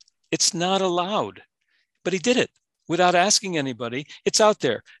 it's not allowed. But he did it without asking anybody. It's out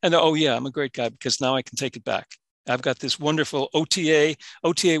there. And oh yeah, I'm a great guy because now I can take it back. I've got this wonderful OTA.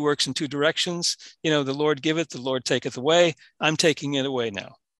 OTA works in two directions. The Lord giveth, the Lord taketh away. I'm taking it away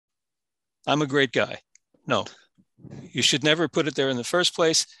now. I'm a great guy. No, you should never put it there in the first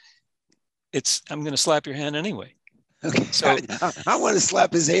place. I'm going to slap your hand anyway. Okay. So I want to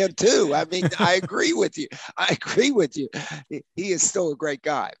slap his hand too. I mean, I agree with you. He is still a great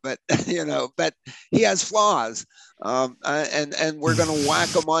guy, but but he has flaws, and we're going to whack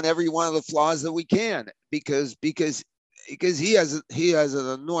him on every one of the flaws that we can, because he has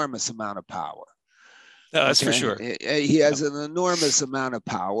an enormous amount of power. That's for sure. He has an enormous amount of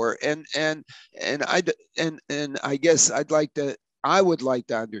power, and I guess I would like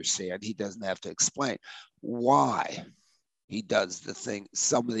to understand. He doesn't have to explain why he does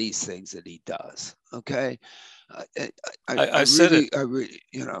some of these things that he does. Okay. I started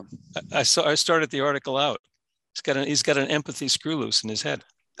the article out. He's got an empathy screw loose in his head.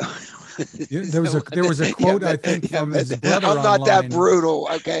 There was a quote, I think, from his brother I'm not online. that brutal.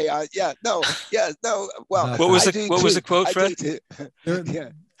 Okay. No. Well, what was the quote, Fred?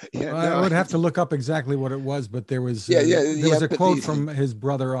 I would have to look up exactly what it was, but there was a quote from his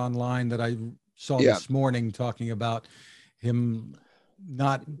brother online that I saw this morning, talking about him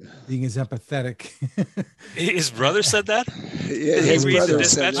not being as empathetic. His brother said that? Did he read the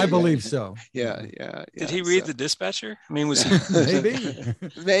Dispatcher? I believe so. Yeah. Did he read the Dispatcher? I mean, was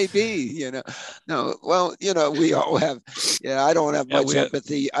maybe, no, well, we all have, I don't have much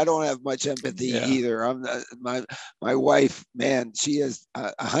empathy. I don't have much empathy either. I'm not, my wife, man, she has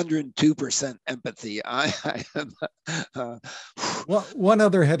 102% empathy. I am. Well, one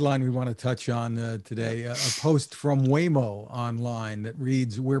other headline we want to touch on today, a post from Waymo online that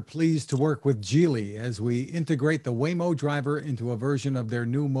reads, "We're pleased to work with Geely as we integrate the Waymo driver into a version of their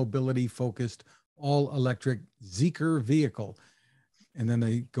new mobility-focused all-electric Zeekr vehicle." And then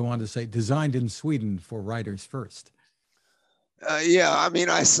they go on to say, designed in Sweden for riders first. I mean,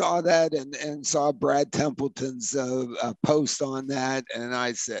 I saw that and saw Brad Templeton's post on that, and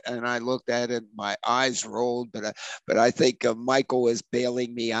I looked at it, my eyes rolled, but I think Michael is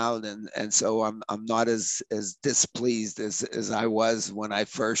bailing me out, and so I'm not as displeased as I was when I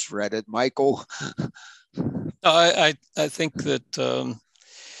first read it. Michael. I think that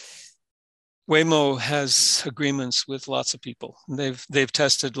Waymo has agreements with lots of people. They've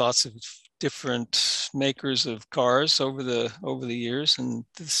tested lots of different makers of cars over the years, and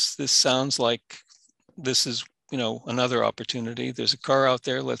this sounds like this is another opportunity. There's a car out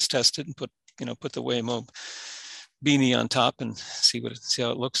there, let's test it and put the Waymo beanie on top and see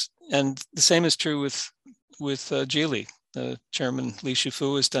how it looks. And the same is true with Geely. Chairman Li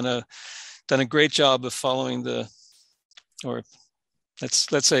Shufu has done a great job of following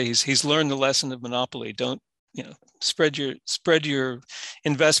let's say he's learned the lesson of monopoly. Don't spread your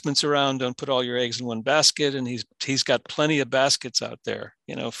investments around. Don't put all your eggs in one basket. And he's got plenty of baskets out there,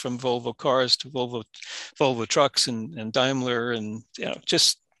 from Volvo cars to Volvo trucks and Daimler, and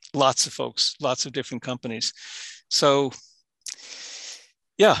just lots of folks, lots of different companies. So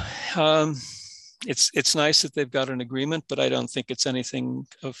it's nice that they've got an agreement, but I don't think it's anything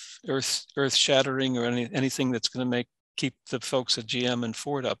of earth shattering or anything that's going to keep the folks at GM and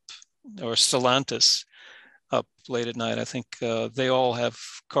Ford up, or Stellantis up late at night. I think they all have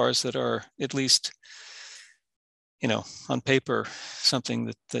cars that are at least, on paper,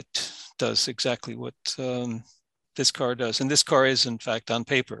 something that does exactly what this car does. And this car is, in fact, on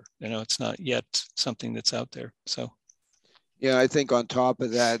paper. It's not yet something that's out there. So. Yeah, I think on top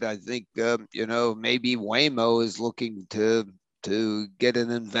of that, I think, maybe Waymo is looking to get an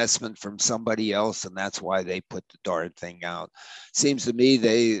investment from somebody else, and that's why they put the darn thing out. Seems to me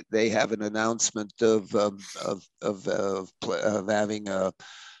they have an announcement of having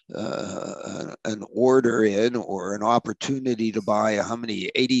an order in, or an opportunity to buy how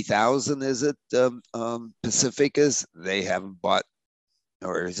many, 80,000 is it, Pacificas. They haven't bought,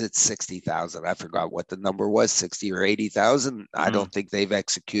 or is it 60,000? I forgot what the number was, 60 or 80,000. I don't think they've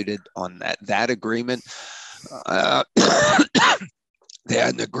executed on that agreement. They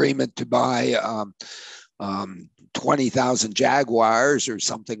had an agreement to buy 20,000 Jaguars or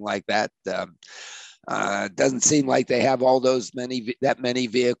something like that. Doesn't seem like they have all that many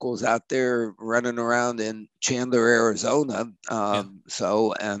vehicles out there running around in Chandler, Arizona.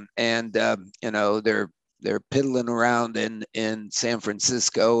 So they're piddling around in San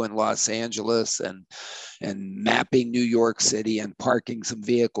Francisco and Los Angeles and mapping New York City and parking some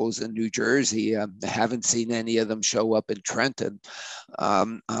vehicles in New Jersey. I haven't seen any of them show up in Trenton.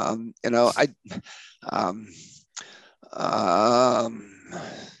 But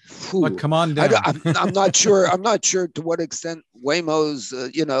come on down. I'm not sure. I'm not sure to what extent Waymo's,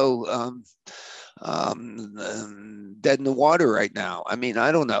 dead in the water right now. I mean,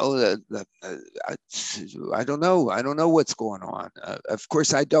 I don't know. I don't know. I don't know what's going on. Of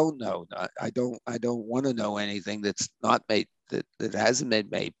course, I don't know. I don't want to know anything that's not made, that hasn't been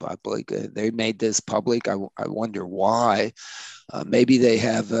made public. They made this public. I wonder why. Maybe they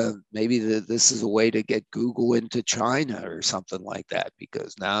have. This is a way to get Google into China or something like that,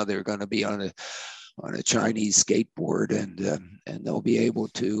 because now they're going to be on a Chinese skateboard, and they'll be able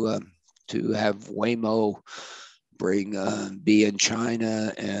to have Waymo be in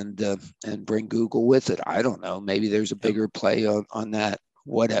China and bring Google with it. I don't know. Maybe there's a bigger play on that.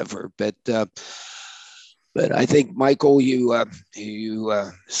 Whatever, but I think, Michael, you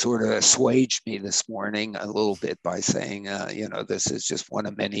sort of assuaged me this morning a little bit by saying, this is just one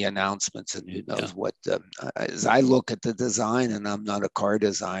of many announcements, and who knows what. As I look at the design, and I'm not a car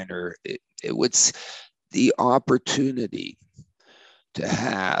designer, it was the opportunity to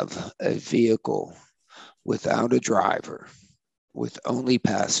have a vehicle without a driver, with only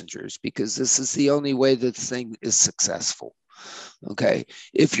passengers, because this is the only way that this thing is successful. Okay,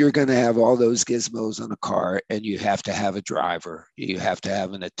 if you're going to have all those gizmos on a car and you have to have a driver, you have to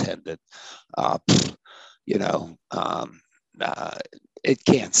have an attendant, it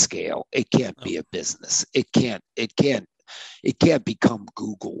can't scale. It can't be a business. It can't become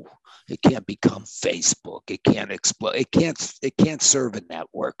Google. It can't become Facebook. It can't explode. It can't serve a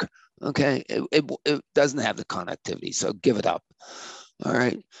network. Okay, it doesn't have the connectivity. So give it up. All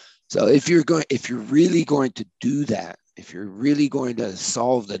right. So if you're really going to do that, if you're really going to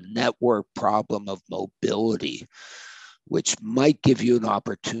solve the network problem of mobility, which might give you an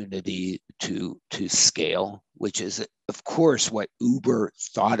opportunity to scale, which is, of course, what Uber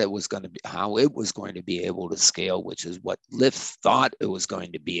thought it was going to be, how it was going to be able to scale, which is what Lyft thought it was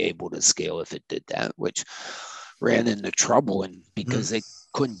going to be able to scale if it did that, which ran into trouble, and because it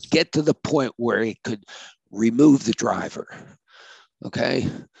couldn't get to the point where it could remove the driver. Okay,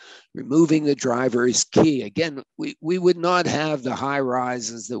 removing the driver is key. Again, we would not have the high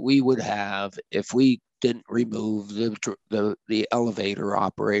rises that we would have if we didn't remove the elevator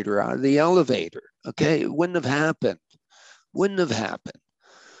operator out of the elevator. Okay, it wouldn't have happened. Wouldn't have happened.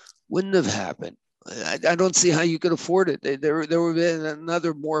 I don't see how you could afford it. There would have been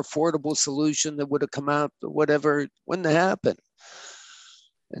another more affordable solution that would have come out. Whatever, it wouldn't have happened.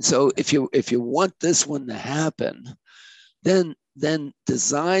 And so, if you want this one to happen, then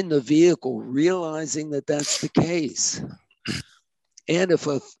design the vehicle realizing that that's the case. And if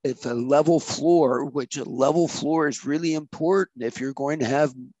a level floor, which a level floor is really important if you're going to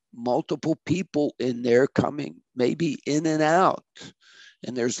have multiple people in there coming maybe in and out.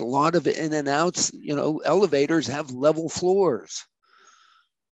 And there's a lot of in and outs, elevators have level floors.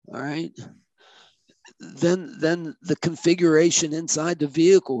 All right. Then the configuration inside the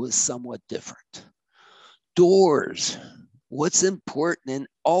vehicle is somewhat different. Doors. What's important in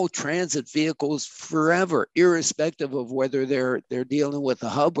all transit vehicles forever, irrespective of whether they're dealing with the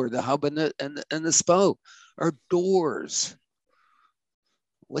hub or the hub and the spoke, are doors.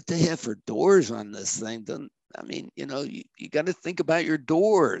 What they have for doors on this thing, you got to think about your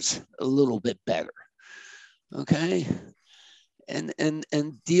doors a little bit better, okay? And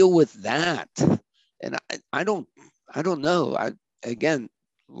deal with that. And I don't know. Again,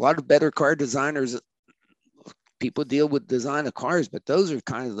 a lot of better car designers. People deal with design of cars, but those are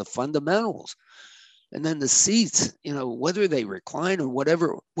kind of the fundamentals. And then the seats, whether they recline or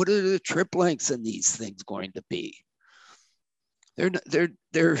whatever, what are the trip lengths in these things going to be? They're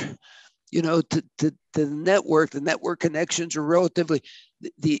the network connections are relatively,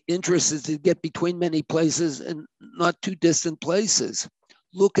 the interest is to get between many places and not too distant places.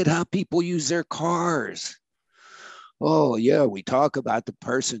 Look at how people use their cars. Oh yeah, we talk about the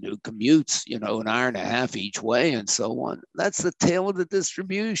person who commutes, an hour and a half each way and so on. That's the tail of the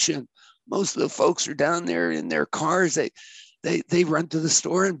distribution. Most of the folks are down there in their cars. They run to the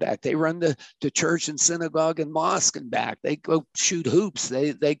store and back. They run to church and synagogue and mosque and back. They go shoot hoops.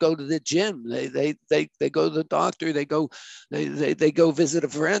 They go to the gym. They go to the doctor. They go visit a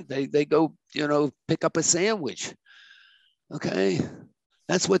friend. They go pick up a sandwich. Okay,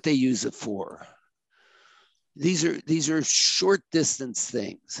 that's what they use it for. These are short distance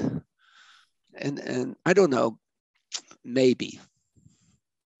things, and I don't know, maybe.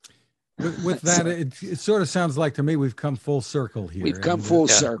 With that, it sort of sounds like to me we've come full circle here. We've come full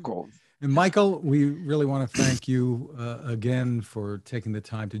circle. And Michael, we really want to thank you again for taking the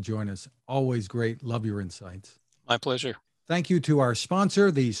time to join us. Always great. Love your insights. My pleasure. Thank you to our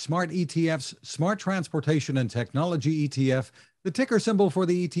sponsor, the Smart ETF's Smart Transportation and Technology ETF. The ticker symbol for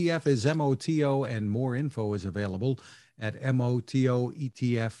the ETF is MOTO, and more info is available at motoetf.com.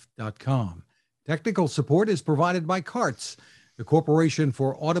 Technical support is provided by CARTS, the Corporation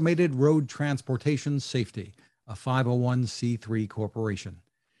for Automated Road Transportation Safety, a 501c3 corporation.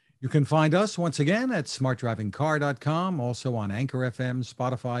 You can find us once again at smartdrivingcar.com, also on Anchor FM,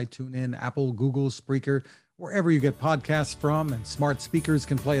 Spotify, TuneIn, Apple, Google, Spreaker, wherever you get podcasts from, and smart speakers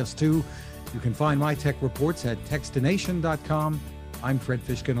can play us too. You can find my tech reports at techstination.com. I'm Fred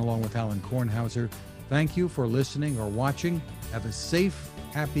Fishkin along with Alan Kornhauser. Thank you for listening or watching. Have a safe,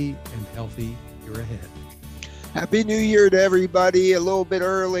 happy, and healthy year ahead. Happy New Year to everybody. A little bit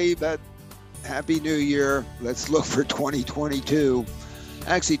early, but Happy New Year. Let's look for 2022.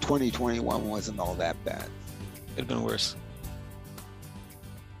 Actually, 2021 wasn't all that bad. Could have been worse.